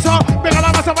up a razor. Make a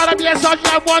lot of salmon and yes all you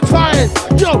have one time.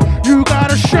 Yo, you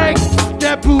gotta shake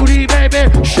that booty, baby.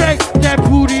 Shake that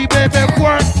booty, baby.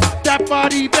 Work that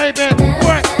body, baby.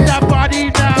 Work that body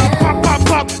now. Pop, pop,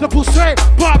 pop. The pussy,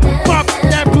 pop, pop.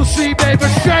 That pussy, baby.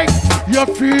 Shake your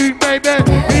feet, baby.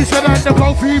 Easier than the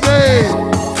coffee,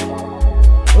 baby.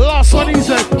 Last one,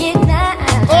 easy.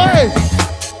 Hey.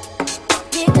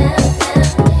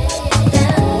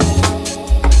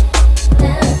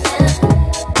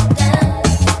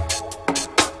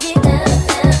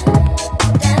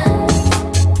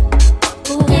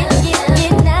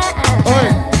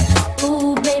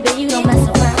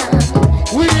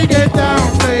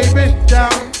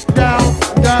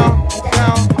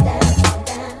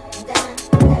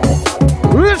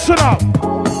 Listen up.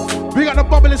 We got the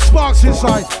bubbling sparks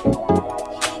inside.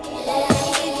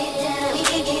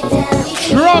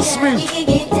 Trust me.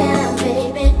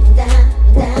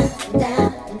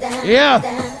 Yeah.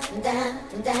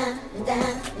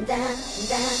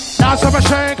 That's a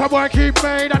machine. Come on, keep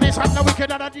made. And it's not the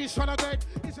wicked and this one again.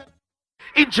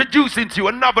 Introducing to you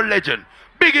another legend.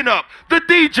 Bigging up the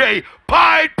DJ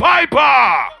Pied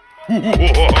Piper.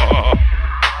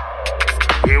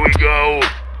 Here we go.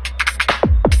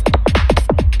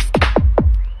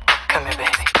 Come here,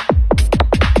 baby.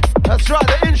 That's right,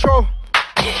 the intro.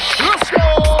 Let's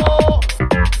go.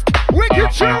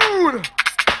 Wicked tune.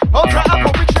 Hold tight,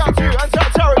 Apple, big shout to you. And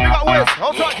shout Terry, big up Wiz.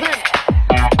 Hold tight, Clint.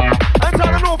 And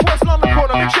tight the Northwest London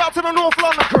corner. Big shout to the North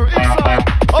London crew. Inside.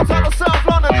 Hold tight the South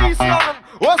London, East London,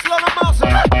 West London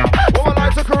Mountain. With my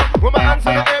lighter crew, with my hands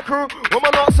in the air crew. With my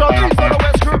north side, east on the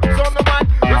west crew. Who's on the mic?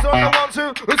 Who's on the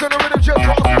 1-2? Who's on the rhythm just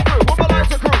passing through? With my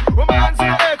lighter crew, with my hands in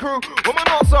the air crew. With my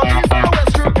north side, east on the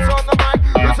west crew. Who's on the mic?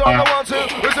 Who's on the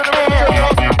 1-2? Who's on the rhythm just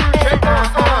passing through? Shake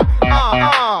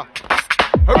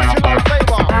original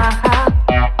flavor.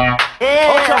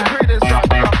 I'll try to create this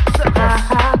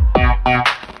side.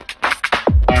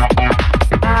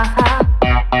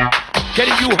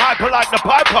 Getting you hyper like the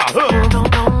Piper.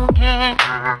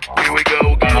 Here we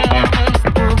go,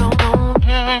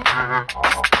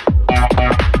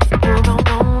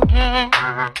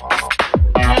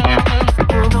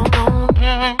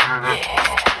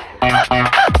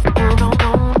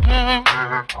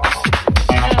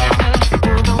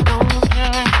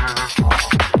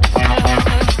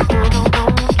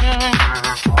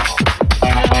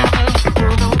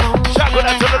 Shout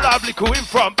out to the lovely crew in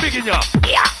front, bigging you up.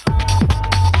 Yeah.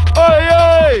 Hey,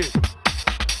 hey!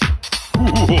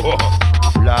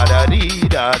 La da dee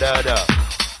da da da.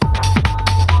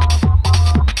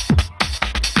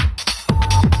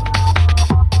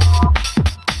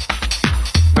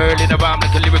 Merlin around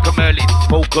like a lyrical Merlin.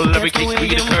 Vocal lyrically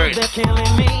queen of current.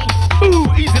 Ooh,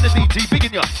 he's in the DT,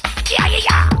 bigging you. Yeah, yeah,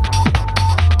 yeah.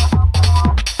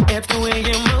 It's the way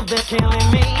you move, they're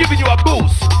killing me. Giving you a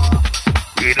boost.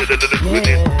 Yeah,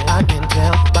 I can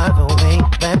tell by the way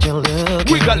that you look.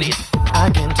 Wiggle it. I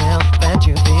can tell that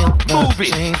you feel the Move it,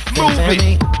 same move things as it.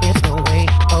 me. It's the way,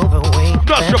 overweight.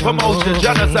 Not that your you're promotion, moving.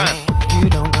 Jonathan. You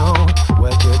don't know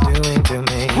what you're doing to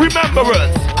me.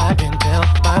 Remembrance. I can tell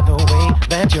by the way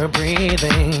that you're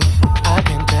breathing. I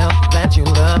can tell that you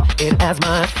love it as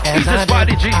much as He's I a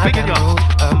Spidey do. G, I bigging can up. move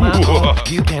on my own.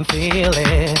 You can feel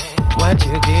it. What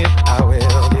you give, I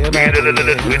will give back to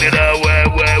you.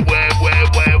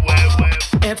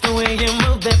 It's the way you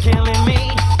move that's killing me.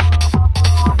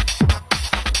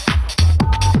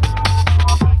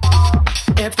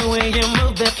 It's the way you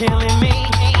move that's killing me.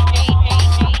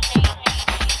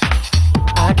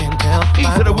 I can tell He's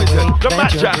by the the wizard, way the that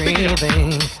match you're jack, big up.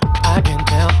 breathing. I can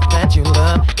tell that you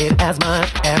love it as much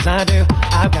as I do.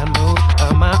 I've got moves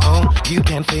of my own, you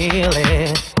can feel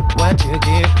it. What you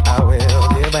give, I will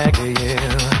give back to you.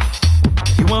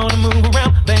 You wanna move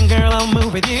around, then girl, I'll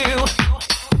move with you.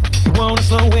 You wanna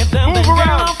slow it down, then Move girl,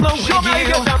 around. I'll flow Show with me how you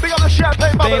you. get down. Big up the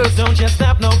champagne Baby, bubbles. don't you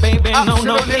stop, no baby, no,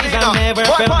 no, Absolutely please. not. I never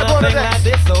Right felt back on the nothing next. like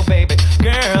this, so baby,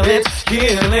 girl, it's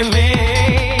killing me.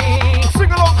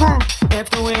 Sing along, crew. It's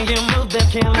the way you move that's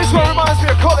killing This me. one reminds me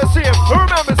of Coliseum. Who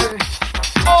remembers it?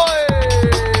 Oi!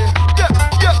 Yep,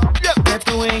 yep, yep. It's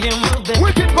the way you move that's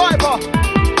Wicked Viper.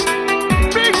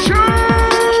 Big tune.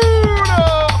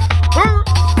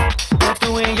 That's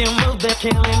the way you move that's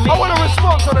killing me. I want a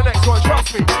response on the next one,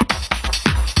 trust me.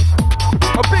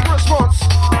 A big response.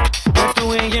 That's the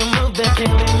way you move that's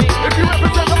killing me. If you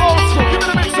represent the old school, give me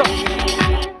the mixer.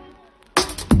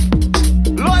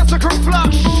 Lights a crew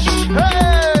flash.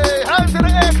 Hey, hands in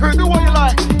the air crew, do what you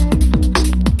like.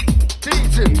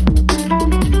 DT.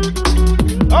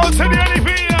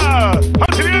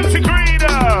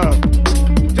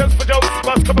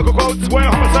 boats where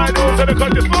homicidals and the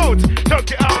country boats.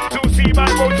 Tuck it out to see my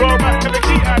boat, draw back to the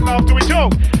key and after we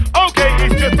joke. Okay,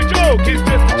 it's just a joke, it's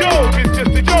just a joke, it's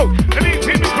just a joke. And it's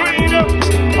in the green.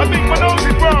 I think my nose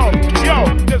is brown. Yo,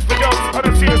 just for jokes on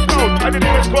a serious note. I didn't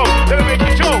even quote, then I make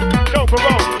a joke. Don't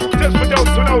provoke, just for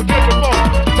jokes to know, just for flow.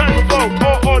 Time for flow,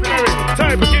 more ordinary.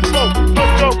 Time for kid folk, no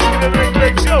joke, in a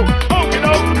great show. Oh, you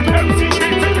know, MC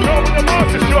Creed took control of the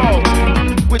master show.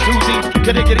 We're too deep,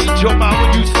 can I get into your mind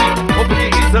when you sleep? Open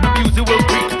your ears and the music will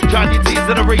creep. Johnny T's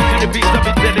and the rage in the beats I've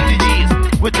been telling you years.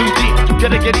 We're too deep,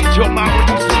 can I get into your mind when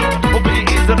you sleep? Open your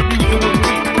ears and the music will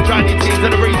creep. Johnny T's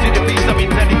and the rage in the beats I've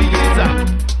been telling you years.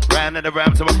 Round and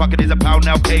around, so my pocket is a pound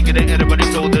now. Can't get it,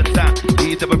 everybody's all the time.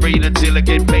 Need of a brain until I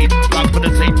get paid. Rock for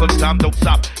the sake of time, don't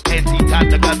stop. Can't see time,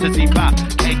 the guts to see pop.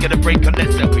 Can't get a break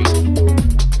unless I beat.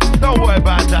 Don't worry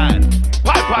about that.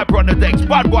 Pipe on the decks,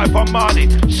 bad boy from Marty,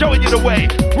 showing you the way.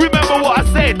 Remember what I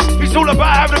said, it's all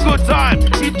about having a good time.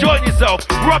 Enjoying yourself,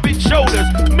 rubbing shoulders,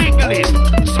 mingling,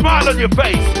 smile on your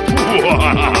face.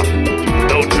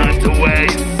 No time to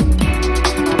waste.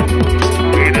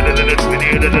 We did it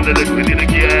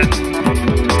again.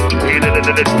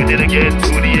 We did it again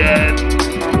to the end.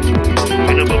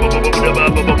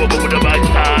 My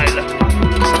style.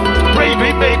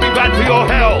 Raving may be bad for your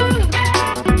health.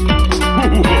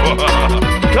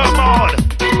 Come on.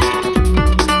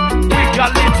 We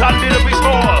got a little bit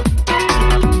more.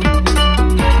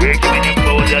 We're giving you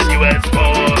more than you asked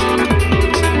for.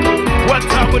 One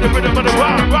time with the rhythm of the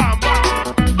rhyme.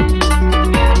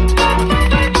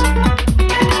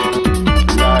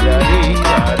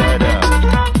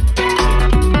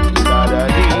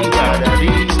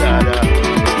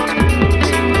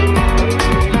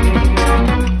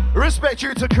 Respect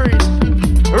you to Creed.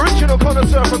 Original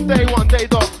connoisseur from day one, day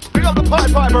dot. Pick up the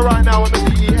piper right now on the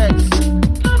DEX.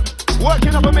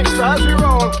 Working up a mixer as we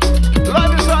roll.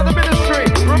 Live inside the ministry.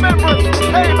 Remembrance,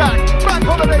 payback, bank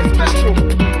holiday special.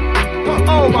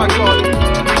 Oh my god.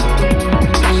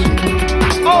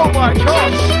 Oh my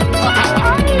gosh.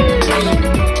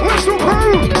 Whistle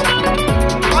crew.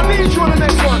 I need you on the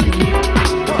next one.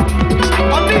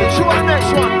 I need you on the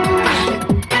next one.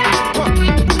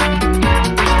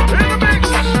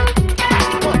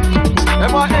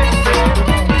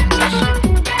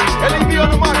 LED on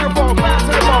the microphone, back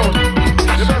to the bone.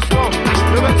 The best know,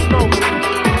 the best know.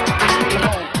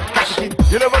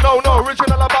 You never know, no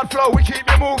original and bad flow. We keep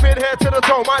you moving here to the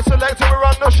toe. My selector, we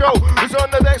run the show. Who's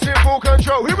on the decks in full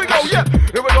control? Here we go, yeah.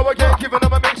 Here we go again, giving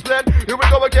them a mix blend. Here we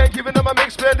go again, giving them a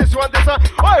mix blend. This one, this one.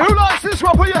 Alright, who likes this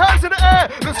one? Put your hands in the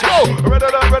air. Let's go. Red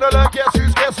alert, guess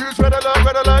who's, red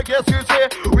alert, guess who's here.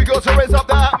 We go to raise up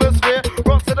the atmosphere.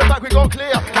 Front to the back, we go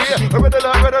clear. Yeah, red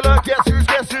alert, guess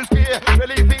who's here.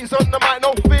 Really things on the mic,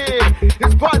 no fear.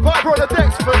 It's pipe on the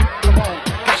decks, man.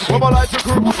 What my lights are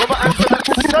group, what my answer.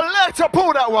 Selector,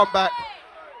 pull that one back.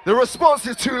 The response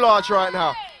is too large right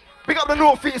now. Pick up the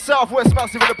north east, south west,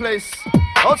 massive in the place.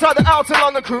 Outside the outer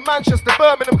London crew, Manchester,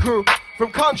 Birmingham crew,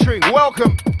 from country,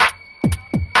 welcome.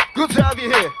 Good to have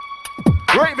you here.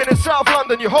 Raving in South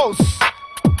London, your hosts,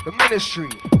 the ministry.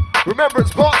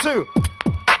 Remembrance part 2.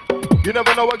 You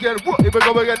never know again. Here we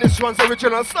go again. This one's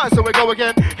original slice. So we go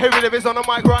again. Heavy Liv is on the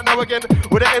mic right now again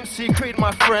with the MC Creed,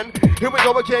 my friend. Here we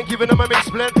go again, giving them a mix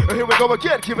blend. Here we go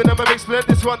again, giving them a mix blend.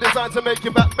 This one designed to make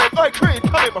you back bend. Alright, Creed,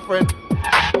 come in, my friend.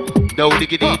 No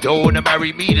diggity, don't wanna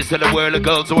marry me. This is a world of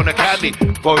girls who wanna candy.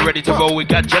 For ready to roll, we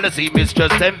got jealousy,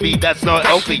 mistrust, envy. That's not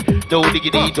healthy. No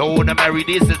diggity, don't wanna marry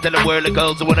this. This is a world of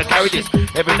girls who wanna carry this.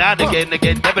 Every now and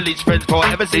again, devilish friends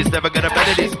forever since never gonna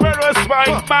better this. Murderous my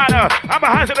manner. I'm a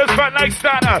hazardous fan like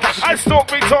Stanner. I stalk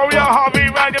Victoria Harvey,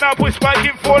 riding a push bike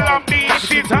in full on me.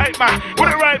 She's hype man. With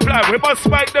the right plan, we must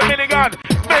spike the minigun.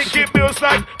 Make it bills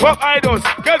like pop idols.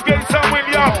 Girls get some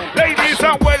William. Ladies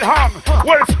are well hung.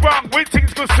 Well sprung. With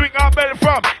things to swing our bell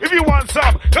from. If you want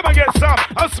some, come and get some.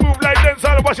 I'm smooth like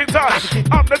Denzel Washington.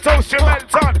 I'm the toast you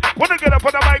Melton. When I get up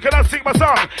on the mic and I sing my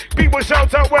song, people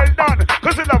shout out well done.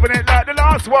 Cause they're loving it like the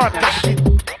last one.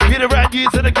 Been around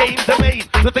years and the game's the main.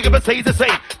 Nothing ever stays the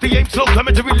same. The aim's still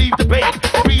coming to relieve the pain.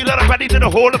 Real out of body to the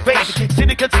Hall of Fame.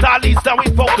 Syndicate style is now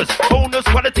in focus. Bonus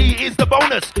quality is the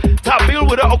bonus. Top bill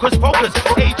with the hocus pocus.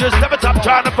 Ages never top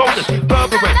trying to focus.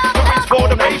 Berberine, the rich for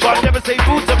the paper. Never say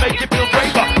food to make you feel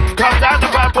braver. Come down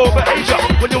the rap over Asia.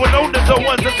 When you're alone, there's no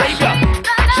one to save ya.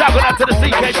 Shout out to the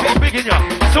CKP, big in ya.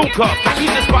 Soon come,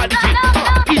 he's a Spidey G.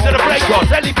 He's in the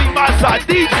breakers, LEB my side,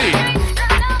 DG.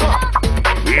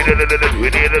 We did it again. We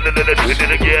did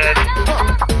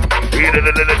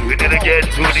it again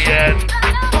to the end.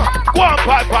 Go on,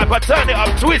 pipe, turn it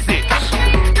up, twist it.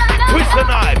 Twist the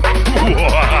knife.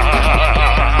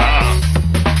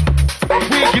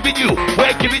 We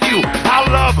we're giving you our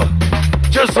love.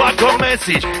 Just like a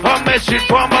message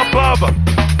from above.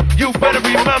 You better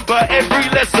remember every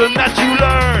lesson that you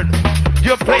learn.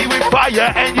 You play with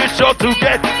fire and you're sure to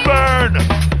get burned.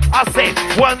 I say,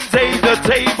 one day the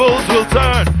tables will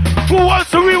turn. Who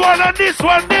wants to rewind on this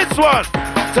one?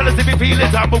 Tell us if you feel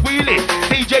it, I'm a wheelie.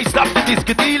 DJ, stop the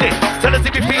disco dealing. Tell us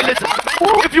if you feel it.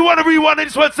 If you want to rewind on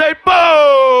this one, say,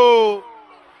 boo!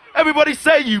 Everybody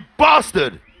say, you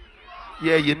bastard.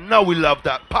 Yeah, you know we love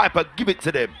that. Piper, give it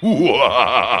to them.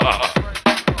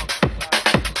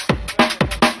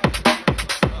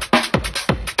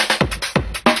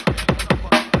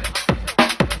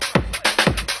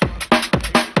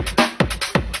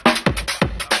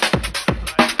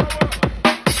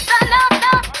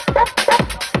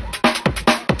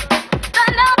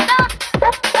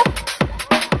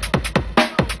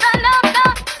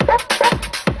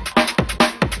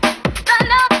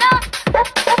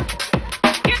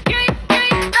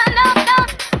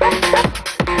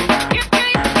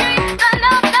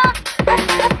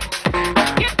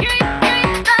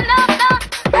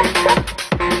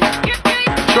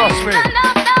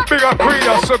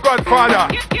 The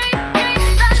Godfather.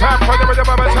 Tap on the rhythm,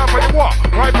 tap on the what?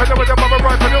 Right on the rhythm,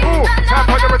 right on the who? Tap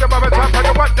on the rhythm, tap on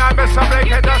the what? Now miss some like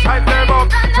it, that's hype them up.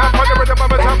 Tap on the rhythm,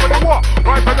 tap on the what?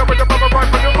 Right on the rhythm, right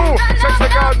on the who?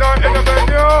 Sexy girl down in the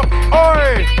venue.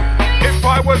 Oi! If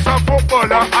I was a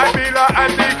footballer, I'd be like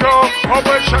Andy Cole.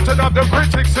 Always shutting up the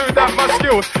critics who that my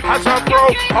skills as a pro.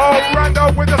 Oh, Rando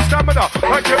with the stamina,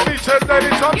 like you featured Lady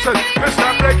Thompson. Mr.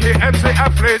 Blakey, MC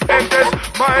athlete in this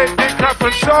mighty crap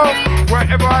and show.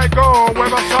 Wherever I go,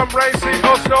 whether some racing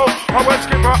or snow, I always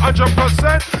give her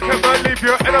 100%. Never leave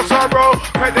you in a sorrow.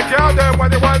 Make the girl them when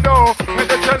they want to know. Make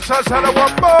the gents how I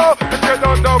want more. If you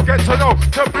don't know, get to know.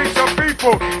 To please some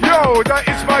people, yo, that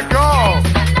is my goal.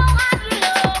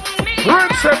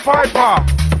 Rinse and Piper.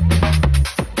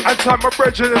 And time my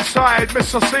bridging inside,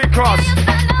 Mr. C-Class.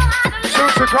 Soon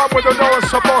to come with the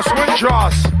Norris of Boss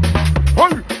Windjaws.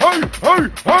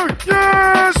 Hey,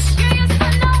 yes!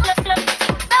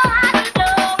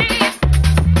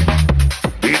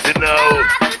 Easy now.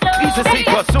 Easy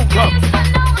C-Class, soon come.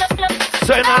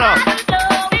 Say no.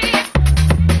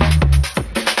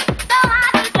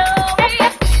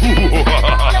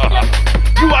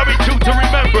 You are in tune to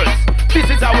remembrance. This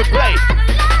is how we play.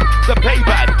 The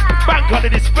payback. Bank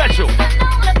holiday special.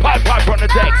 Pipe on the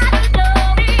decks.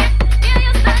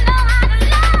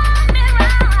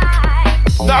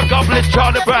 Now God bless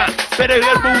Charlie Brown. Better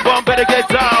get move on, better get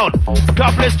down.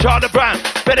 God bless Charlie Brown.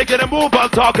 Better get a move on.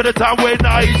 Talk of the time when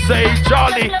I say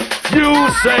Charlie, you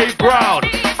say Brown.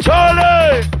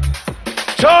 Charlie!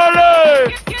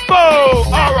 Bo!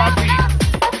 R.I.P.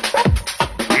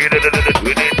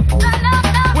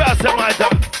 Where's the man?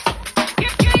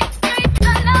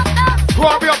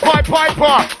 Grab your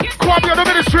Piper. Grab your the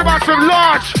ministry massive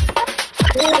large.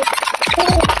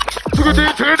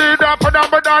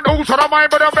 Who's on the mind,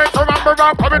 but I make remember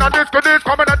I'm coming on this,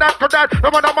 coming on that. No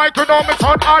man on mic, you know me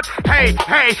son hard. Hey,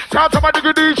 shout to my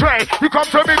nigga DJ. You come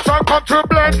to mix, I come to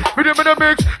blend. With him in the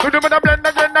mix, with him in the blend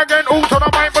again. Who's on the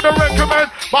mind, but I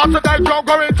recommend. Master Guy John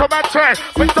go into my chair.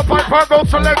 Mr. Piper go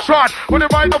selection. When the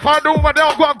mind of I do, but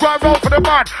they'll go and roll for the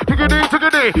man.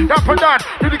 Tiggity, that for that.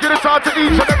 You get it out to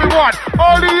each and every one.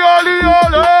 Oli.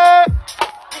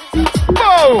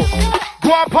 Go!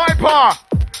 Go on, Piper.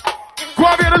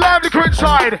 Grab me on the lively crew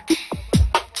inside.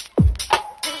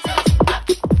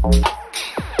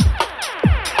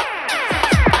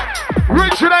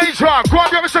 Richard Asia,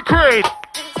 grab me up Mr. Creed.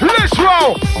 Let's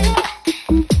roll.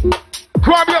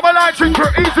 Grab me up my lighting crew.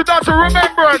 Easy dance of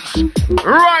remembrance.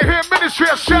 Right here, Ministry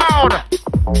of Sound.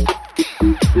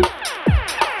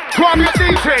 Grab me a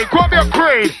DJ, grab me a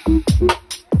Creed.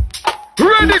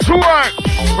 Ready to work.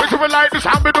 We do it like this,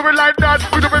 and we do it like that.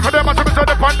 We do it for them as we set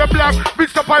upon the block.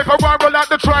 Mr. Piper, roll out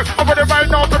the track. Over the right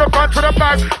now to the front, to the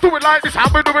back. Do it like this,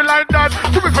 and we do it like that.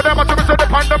 Do it for them as we set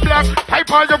upon the block.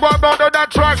 Piper, you go down on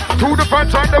that track. To the front,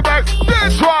 to the back.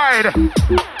 That's right.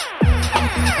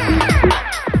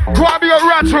 Grab your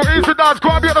rattle, easy dance.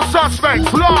 Grab your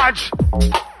suspects, large.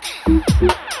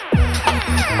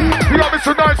 You got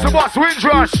Mr. Nice and what's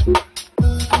Windrush.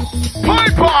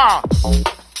 Piper.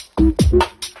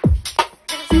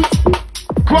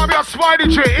 Grab your Spidey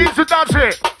tree, easy dance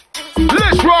it.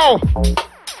 Let's roll.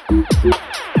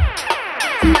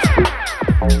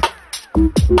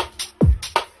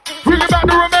 Bring back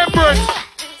the remembrance.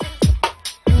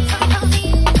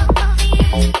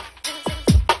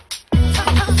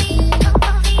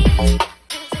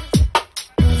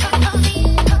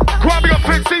 Grab your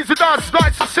flicks, easy dance,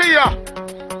 nice to see ya.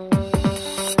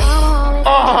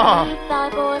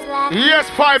 Yeah. Yes,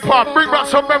 Piper, bring back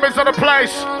some memories of the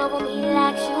place.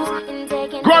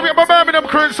 Grab it, my Birmingham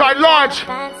crew inside, large.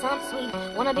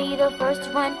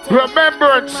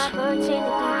 Remembrance.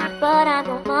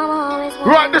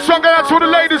 Right, this song goes out to the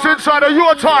ladies inside of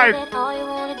your time.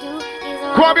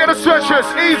 Grab it, the stretchers,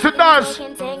 ease and does.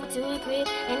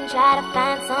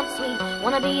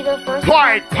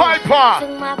 Fight, Piper.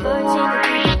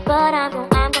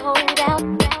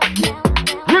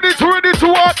 Ready to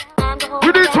what?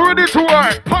 Ready to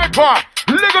work. Piper,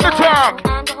 leg on the tongue.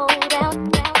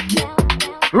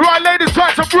 Right, ladies,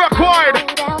 try to break wide.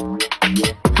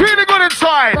 Feeling good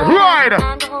inside. Right.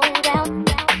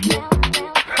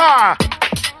 Ha.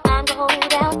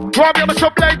 Grab me on the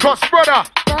sub-Lagos, brother.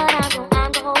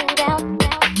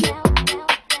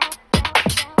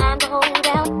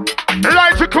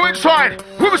 Lights to coincide.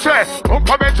 We will say,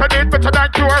 mention it better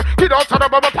than cure. Get out of the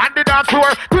bubble and the dance floor.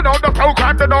 You know the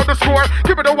program, you know the score.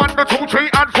 Give me the 1, the 2, 3,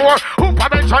 and 4.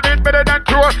 Mention it better than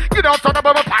cure. Get out of the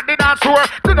bubble and the dance floor.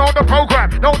 You know the program,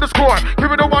 know the score. Give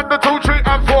me the 1, the 2, 3,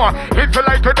 and 4. If you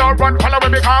like it, don't run, follow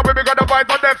me, car, we gonna fight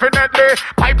for definitely.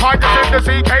 Piper, you in the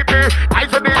CKP. I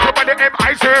said need to by the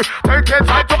MIC. Take it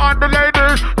time to on the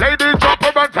ladies. Ladies, drop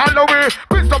them and follow me.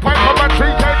 Mr. Piper and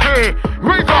CKP.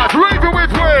 Reverse, rave it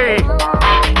with me.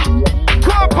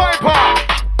 Come Piper.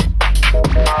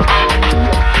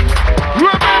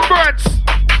 Remembrance.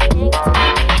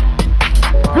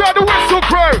 We are the whistle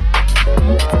crew.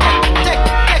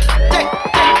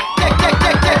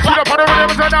 Sit up on the rhythm,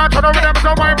 sit down to the rhythm, so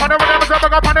wipe on the rhythm, so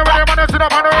back up on the rhythm, and sit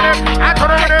up on the rhythm, and to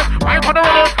the rhythm, wipe on the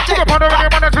rhythm, sit up on the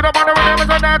rhythm, and sit up on the rhythm,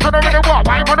 so down to the rhythm,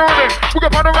 wipe on the rhythm, look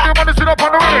up on the rhythm, and sit up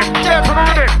on the rhythm, down to the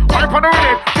rhythm, wipe on the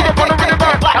rhythm, look up on the rhythm,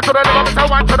 and to the rhythm, so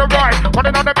wipe to the right,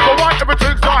 running on the big one,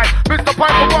 everything's right, Mr.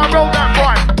 Piper, one roll that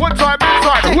right, one time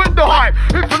inside, win the hype,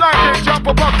 if you like it, jump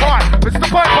above right, Mr.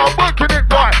 Piper, working it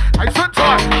right, nice and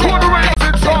tight, corner rings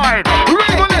inside,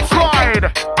 ring on inside.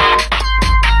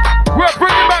 We're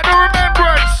bringing back the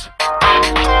remembrance.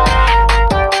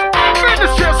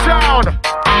 Ministry of sound.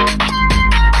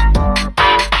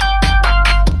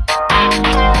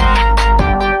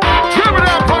 Turn it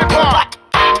up, Piper.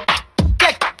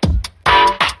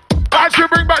 As we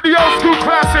bring back the old school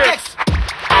classics.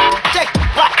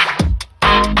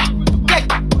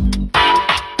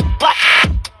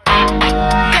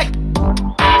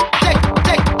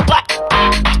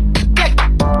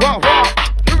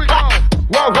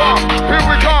 Here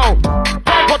we go.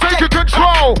 Piper, take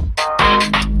control.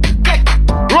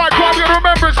 Right, grab your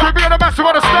remembrance. We'll be on a massive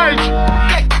on the stage.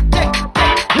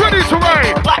 Ready to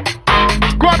rave.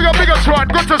 Grab your biggest one.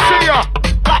 Good to see ya.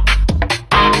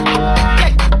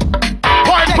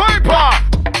 Right, Piper.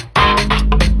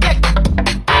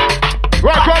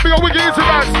 Right, grab your wiggy easy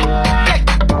dance.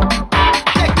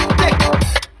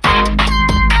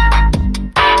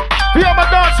 Here my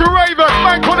dancing ravers.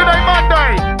 Bank holiday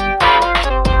Monday.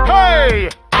 Hey!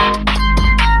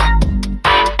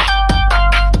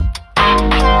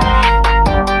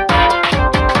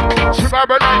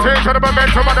 Survivor 19 to the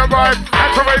momentum on the right,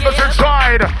 and the ravers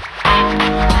inside.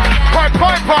 Right,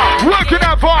 Piper, working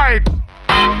that vibe.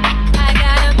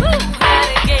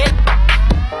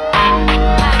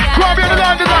 Grab me on the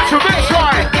line, the dance from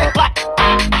inside.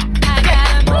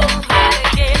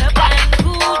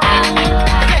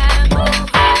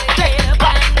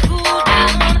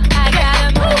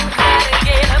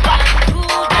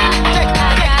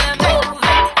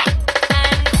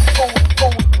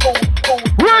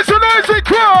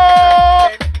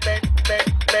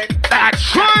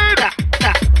 That's right.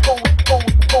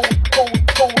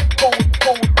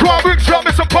 Grab it, drop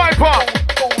Mr. Piper.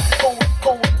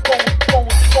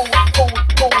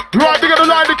 Right, we're gonna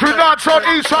line the crew dance on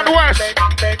east and west.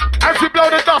 As we blow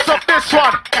the dust off this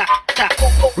one.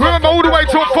 Remember all the way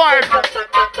till 5.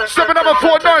 7 number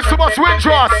 4, nice to us,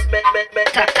 Windrush.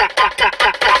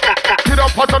 Get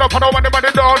up, put it up, and I want the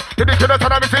money down. Did it to the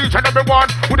time, it's each and every one.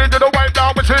 We did the white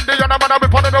down, we sing the young man, we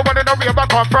put it over in the rear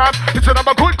back on from. It's a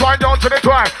number good grind down to the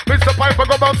track. Mr. Piper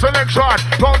go bounce selection.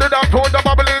 Round it up, put the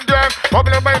bubbling jam.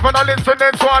 Bubbling wave and I listen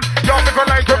this one. Y'all make a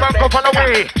like a man, go follow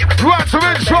away. Right to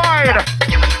inside.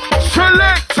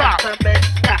 Selector.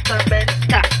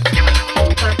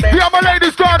 Yeah, my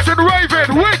ladies dancing,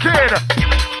 raving, wicked.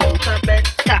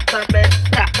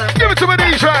 Give it to me,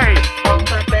 DJ.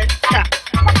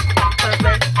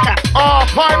 Oh,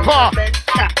 Piper.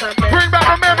 Bring back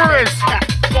the memories.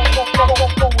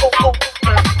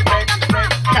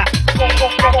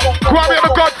 Grab me the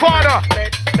Godfather.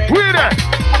 With it.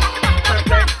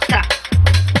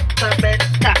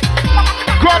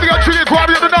 Grab me your tree, grab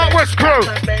me the Northwest crew.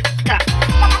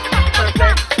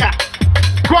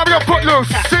 Grab your Footloose.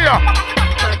 See ya.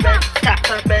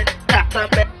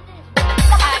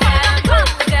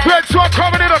 Let's go,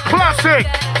 coming in a classic.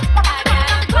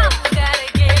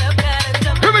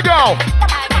 Here we go.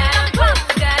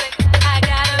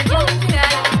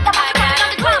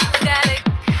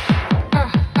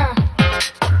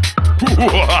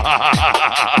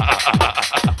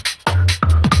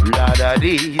 La da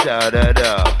dee da da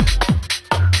da.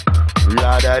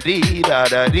 La da dee da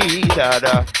da dee da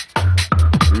da.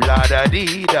 La da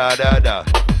dee da da da.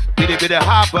 Give me the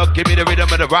hop up, give me the rhythm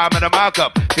and the rhyme and the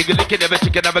markup. Finger licking, never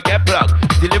chicken, never get plugged.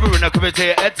 Delivering a coming to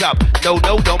your heads up. No,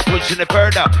 don't push any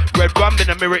further. Red rum in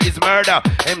the mirror is murder.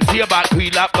 MC about 3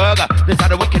 lap burger. This are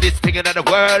the wickedest thing in the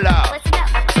world.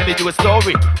 Tell me do a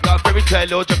story, not a fairy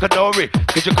tale or Jakanori.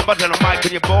 Cause you come out on the mic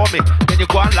and you bore me. Then you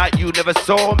go on like you never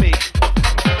saw me.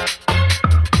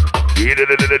 We did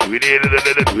it again. We did it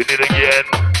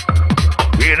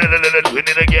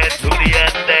again to the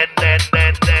end. Then.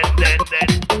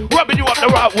 Rubbing you up the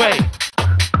right way.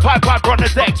 Pipe on the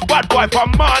decks, bad boy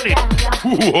from money.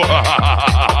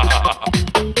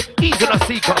 Easy on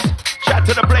seekers, shout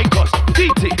to the Blakers,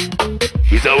 DT.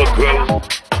 He's our crew.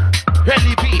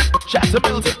 LEB, shout to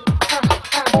Milton.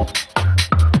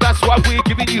 That's what we're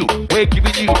giving you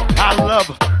our love.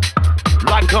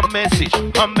 Like a message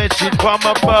from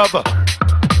above.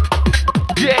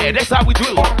 Yeah, that's how we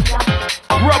do.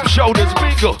 Rub shoulders,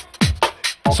 mingle.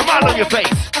 Smile on your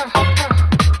face.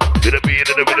 To the beat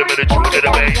of the rhythm of the tune of the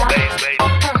bass.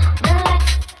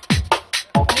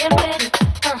 Get ready.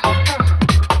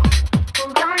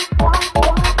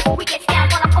 We get down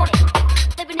while I'm on it.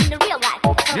 Living in the real life.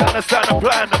 You understand the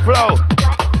plan, the flow.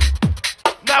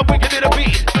 Now we can do the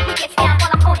beat. We get down while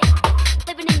I'm on it.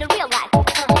 Living in the real life.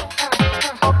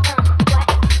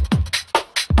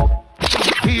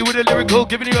 Here with the lyrical,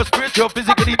 giving you a spiritual,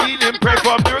 physically healing, pray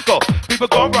for a miracle. People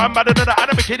go around mad another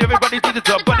anime kid, everybody did it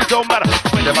up, but it don't matter.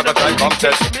 When them a go try come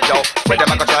test, yo. When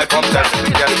them a go try come test,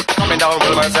 yes. Coming down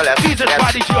with Merciless, Jesus, yes.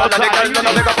 body to your All of the girls none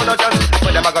of them go put no chance.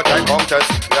 When them a go try come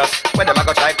test, yes. When them a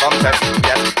go try come test,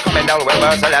 yes. Coming down with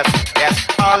Merciless, yes.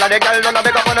 All of the girls none of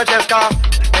them go put no chest, car.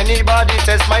 Anybody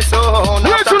test my soul,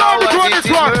 Where's the line between this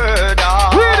one?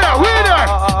 Winner.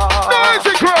 Nice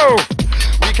crew.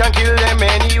 We can kill them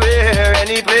anywhere,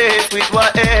 any place, with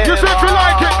whatever. You said you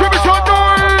like it, give me some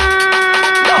noise.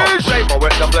 Flavor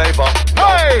with the flavor.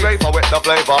 Hey! Flavor with the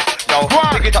flavor. Yo,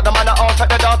 What? pick it up the man out at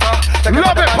the daughter.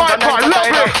 Love it, Piper,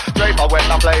 love it. Flavor with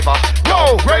the flavor.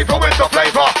 Yo, flavor with the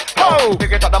flavor. Ho!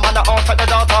 Pick it up the man out at the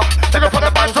daughter. Take it for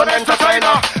the bands and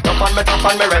entertainer. Tough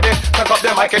on me ready. Pick up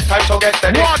the mic, it's time to get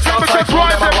steady. What? Temperature's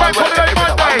rising, back on the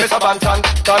Monday. Mr. Banton,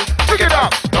 done. Pick it up.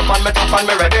 Tough on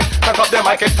me ready. Pick up the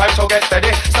mic, it's time to get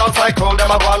steady. Sounds like cool, them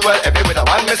a one well. Every with a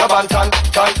one, Mr. Banton,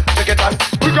 done. Pick it on.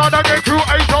 We gotta get through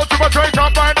 8 out to a trade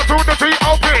up and to the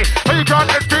T.O.P. He got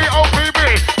S.T.O.P.B.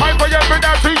 I'm for you with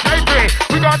that T.K.P.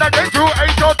 We gotta get through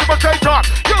 8 out to a trade up.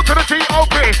 You to the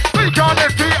T.O.P. We got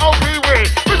S.T.O.P.B.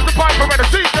 Mr. Piper with the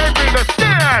T.K.P. The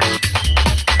stand.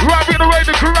 Right in the way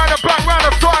the crew round the back, round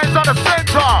the sides on the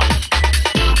center.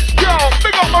 Yo,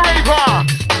 big operator.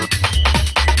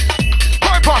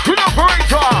 Piper, good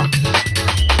operator.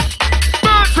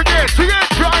 Burns again, the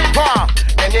driver.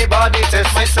 Anybody test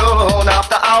my soul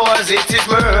after hours, it is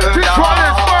murder. This one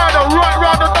is murder right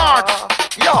round the dance.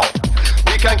 Yo,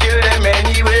 we can kill them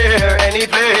anywhere, any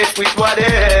place, with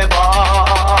whatever.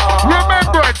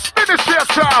 Remembrance, ministry of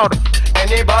sound.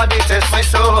 Anybody test my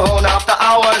soul after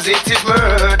hours, it is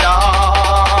murder.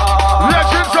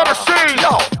 Legends of the scene.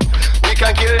 Yo, we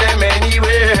can kill them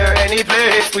anywhere, any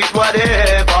place, with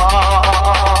whatever.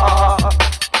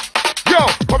 Yo,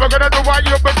 what we're gonna do while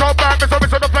you been so back, so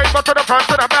to the place, but to the front,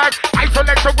 to the back.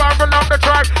 Isolate the one along the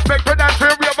track, make the dance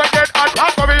here, we'll get on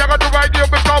top of it. You're gonna do while you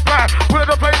been so back, with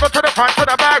the place, but to the front, to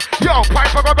the back. Yo,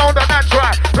 Piper go down that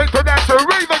track, make the dance here,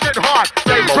 really get hot.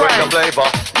 Flavor with the flavor,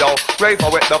 yo, flavor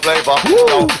with the flavor.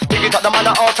 Yo, pick it up the man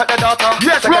out at the daughter.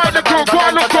 Yes, right, the crew, go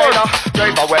on, look good.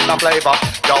 Flavor with the flavor,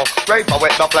 yo, flavor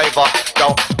with the flavor.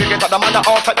 Yo, pick it up the man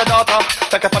out at the daughter.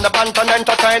 Take it from the band and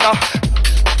entertainer.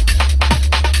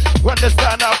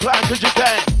 Understand our plan, cause you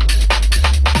can.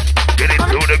 Get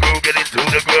into the groove, get into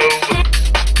the groove.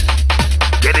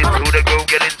 Get into the groove,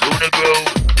 get into the groove.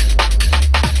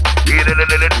 Get in the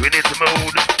twinning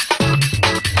mood.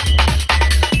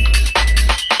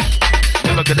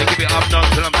 Never gonna give it up now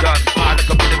till I'm done. I look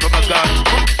up in it from a gun.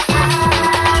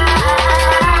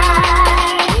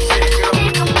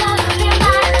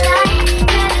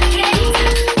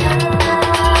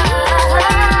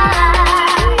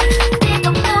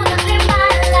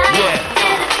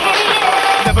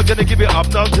 Gonna give it up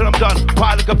now till I'm done.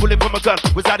 Fire like a bullet from a gun.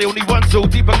 Was I the only one so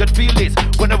deep I could feel this?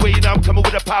 When I wait, I'm coming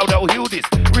with a powder, I'll heal this.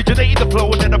 Originating the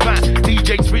flow and then a band.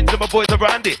 DJ spins and my boys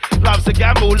around it. Love's a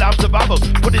gamble, love's survival.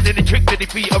 Put it in the trick to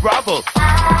defeat a rival.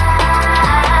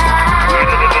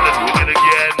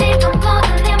 Think I'm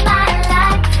gonna live my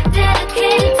life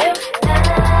dedicated to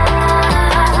love.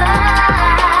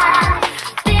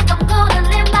 Think I'm gonna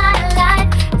live my life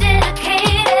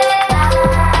dedicated.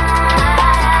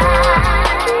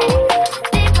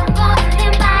 Think I'm gonna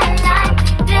live my life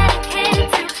dedicated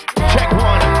to love. Check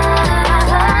one.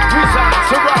 Resign,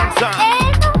 surround sign.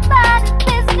 Ain't nobody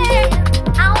listening.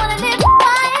 I wanna live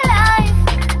my life.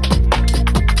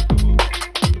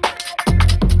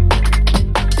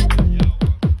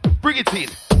 Bring it in.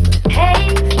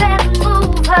 Hey, fast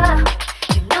mover,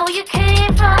 you know you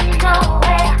came from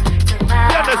nowhere to my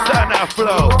You understand our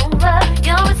flow? over.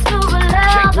 You're a super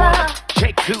Check lover. one.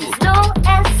 Check two. There's no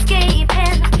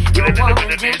escaping. You're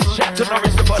wanting Shout to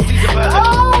Norris, the boss, he's a man.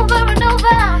 over and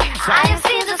over. I have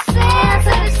seen the sense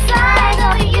of the side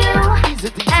of you.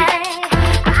 Hey,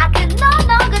 I can no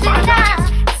longer deny.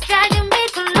 It's dragging me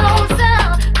closer,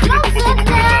 closer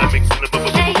now.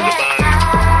 Hey, yeah.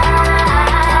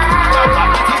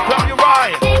 Keep on your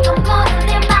ride. Think I'm gonna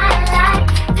live my life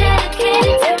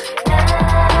dedicated to love.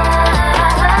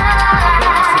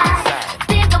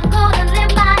 Think I'm gonna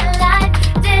live my life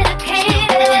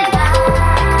dedicated.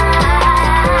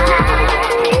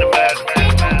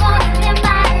 Think I'm gonna live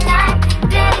my life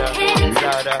dedicated to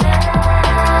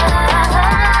love.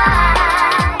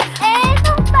 Ain't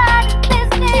nobody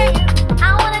listening. I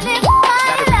wanna live my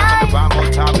life. Rhyme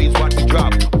on time is what we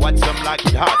drop. Watch some like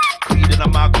it hot. Creed and a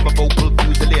mark of a vocal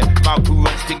fusilier. My crew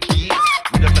and stinky is.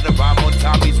 Rhythm and a rhyme on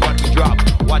time is what we drop.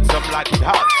 Watch some like it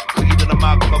hot. Creed and a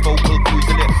mark of a vocal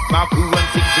fusilier. My crew and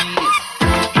stinky is.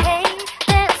 Hey,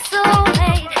 that's so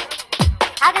late.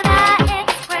 How can I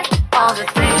express all the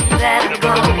things that are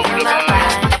going through my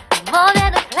mind? More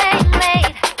than a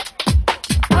playmate.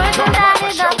 Words are not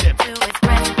enough to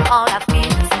express all I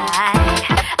feel inside.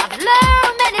 I've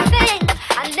learned many things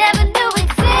I never knew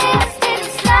existed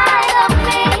inside of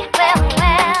me. Well,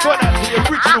 Turn out to the I'm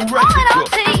original going on record.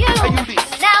 to you. Are you this?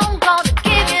 Now I'm gonna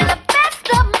give you the best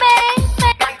of me.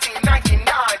 1999.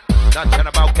 Not chatting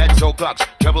about cats or clocks.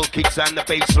 Treble kicks and the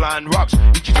baseline rocks.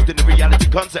 Interested in the reality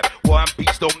concept. War and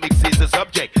peace don't mix is the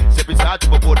subject. Step inside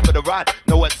to aboard for the ride.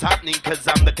 Know what's happening cause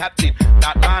I'm the captain.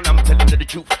 Not mine, I'm telling you the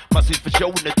truth. Muscles for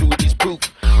showing the dude is proof.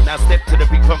 Now step to the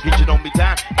beat from kitchen on me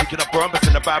time. Picking up rumbus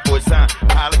and the bad boy sound.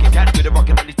 High like a cat with a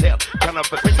rocket on his tail. Turn up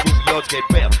a principle, yours get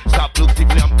bail. Stop blue,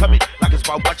 tickling, I'm coming. Like a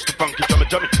spot, watch the funky drummer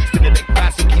drumming. Spin the leg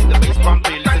fast and keep the bass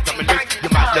pumping. Listen to me lyrics, you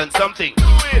might learn something. Do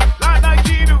it like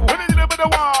Nike do. When it's a little bit of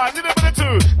one, a little bit of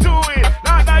two. Do it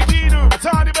like Nike do.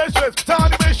 Baton the best dress,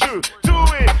 baton the best shoe. Do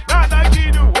it like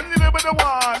Nike do. When it's a little bit of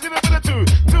one, a little bit of two.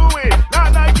 Do it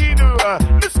like Nike do.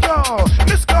 Let's go,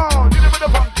 let's go. Little bit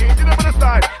of funky, little bit of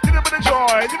style, little bit of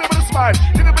joy, little bit of smile,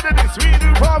 little bit of this. We do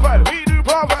provide, we do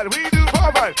provide, we do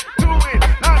provide. Do it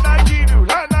like Nike do,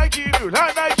 like Nike do,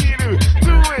 like Nike do.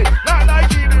 Do it like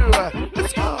Nike do.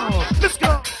 Let's go, let's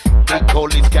go. They call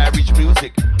this garage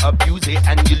music. Abuse it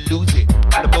and you lose it.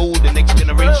 And the bold, the next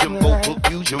generation, vocal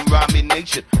fusion, rhyming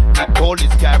nation. They call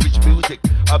this garage music.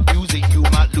 Abuse it, you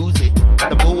might lose it.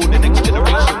 And the bold, the next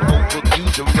generation, vocal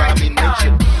fusion, rhyming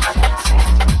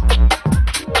nation.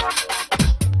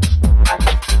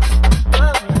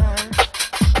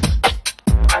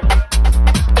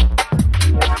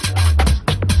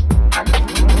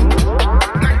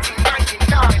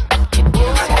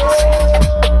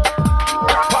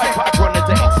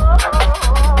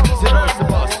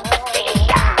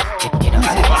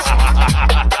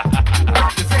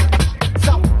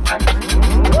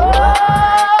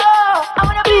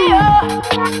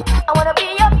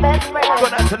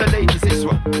 To the ladies, this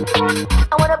one.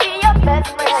 I wanna be your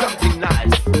best friend. Something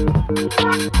nice.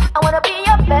 I wanna be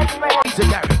your best friend. Easy,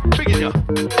 Gary. Big enough.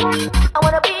 I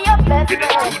wanna be your best Get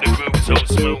friend. into the groove so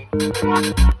smooth.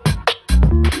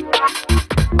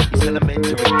 It's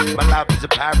elementary. My life is a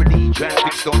parody.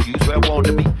 Transfix don't use where I want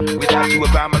to be. Without you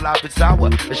around, my life is sour.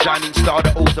 A shining star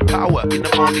that holds the power. In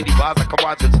the morning, the bars like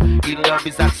horizons. In love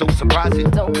is not so surprising.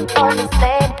 Don't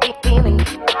understand me feeling.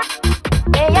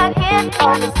 Yeah, I can't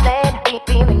understand me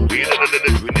feeling. We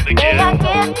need it Yeah, I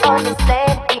again. can't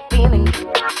understand me feeling.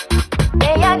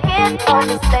 Yeah, I can't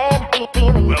understand me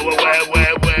feeling. Yeah,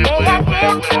 I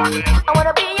can't. I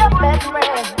wanna be your best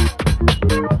friend.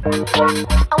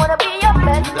 I wanna be your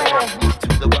best friend. To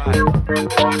the right.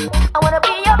 I wanna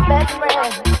be your best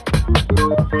friend.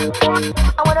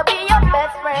 I wanna be your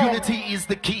best friend. Unity is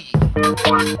the key.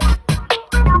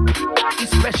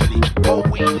 Especially for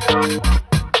we.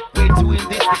 We're doing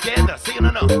this together, see you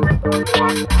know.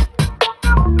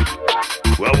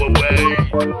 Well, away.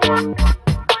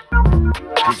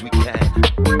 Cause we can.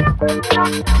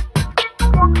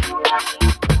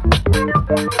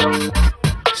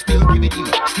 Still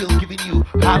giving you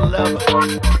high love.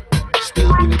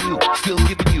 Still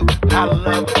giving you high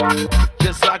love.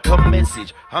 Just like a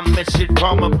message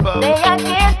from above. They act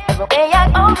it, they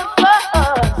act on the floor.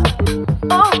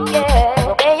 Oh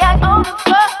yeah, they act on the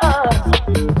floor.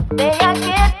 They act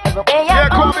it, they act Yeah,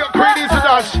 come on on, the we got Queenies and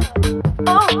us.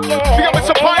 Oh yeah, We got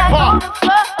Mr. they act on the Piper.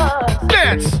 floor.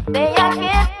 Dance. They act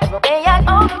it, they act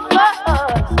on the floor.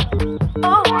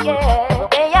 Oh yeah,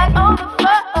 they act on the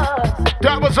floor.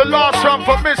 That was the last one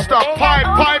for Mr.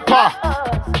 Piper.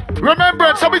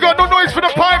 Remember, so we got no noise for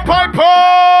the Piper.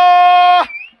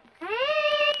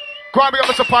 Come on, we got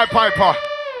Mr. Piper.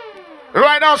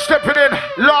 Right now, stepping in,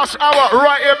 last hour,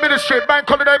 right here, Ministry, Bank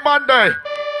Holiday Monday.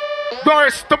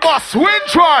 Doris, the boss,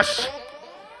 Windrush.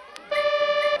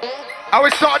 And we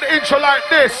start the intro like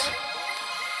this.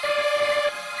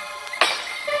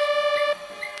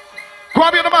 Come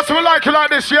on, be the master, we like it like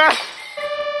this, yeah?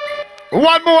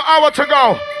 One more hour to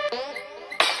go.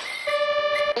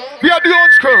 We are the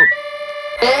old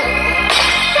school.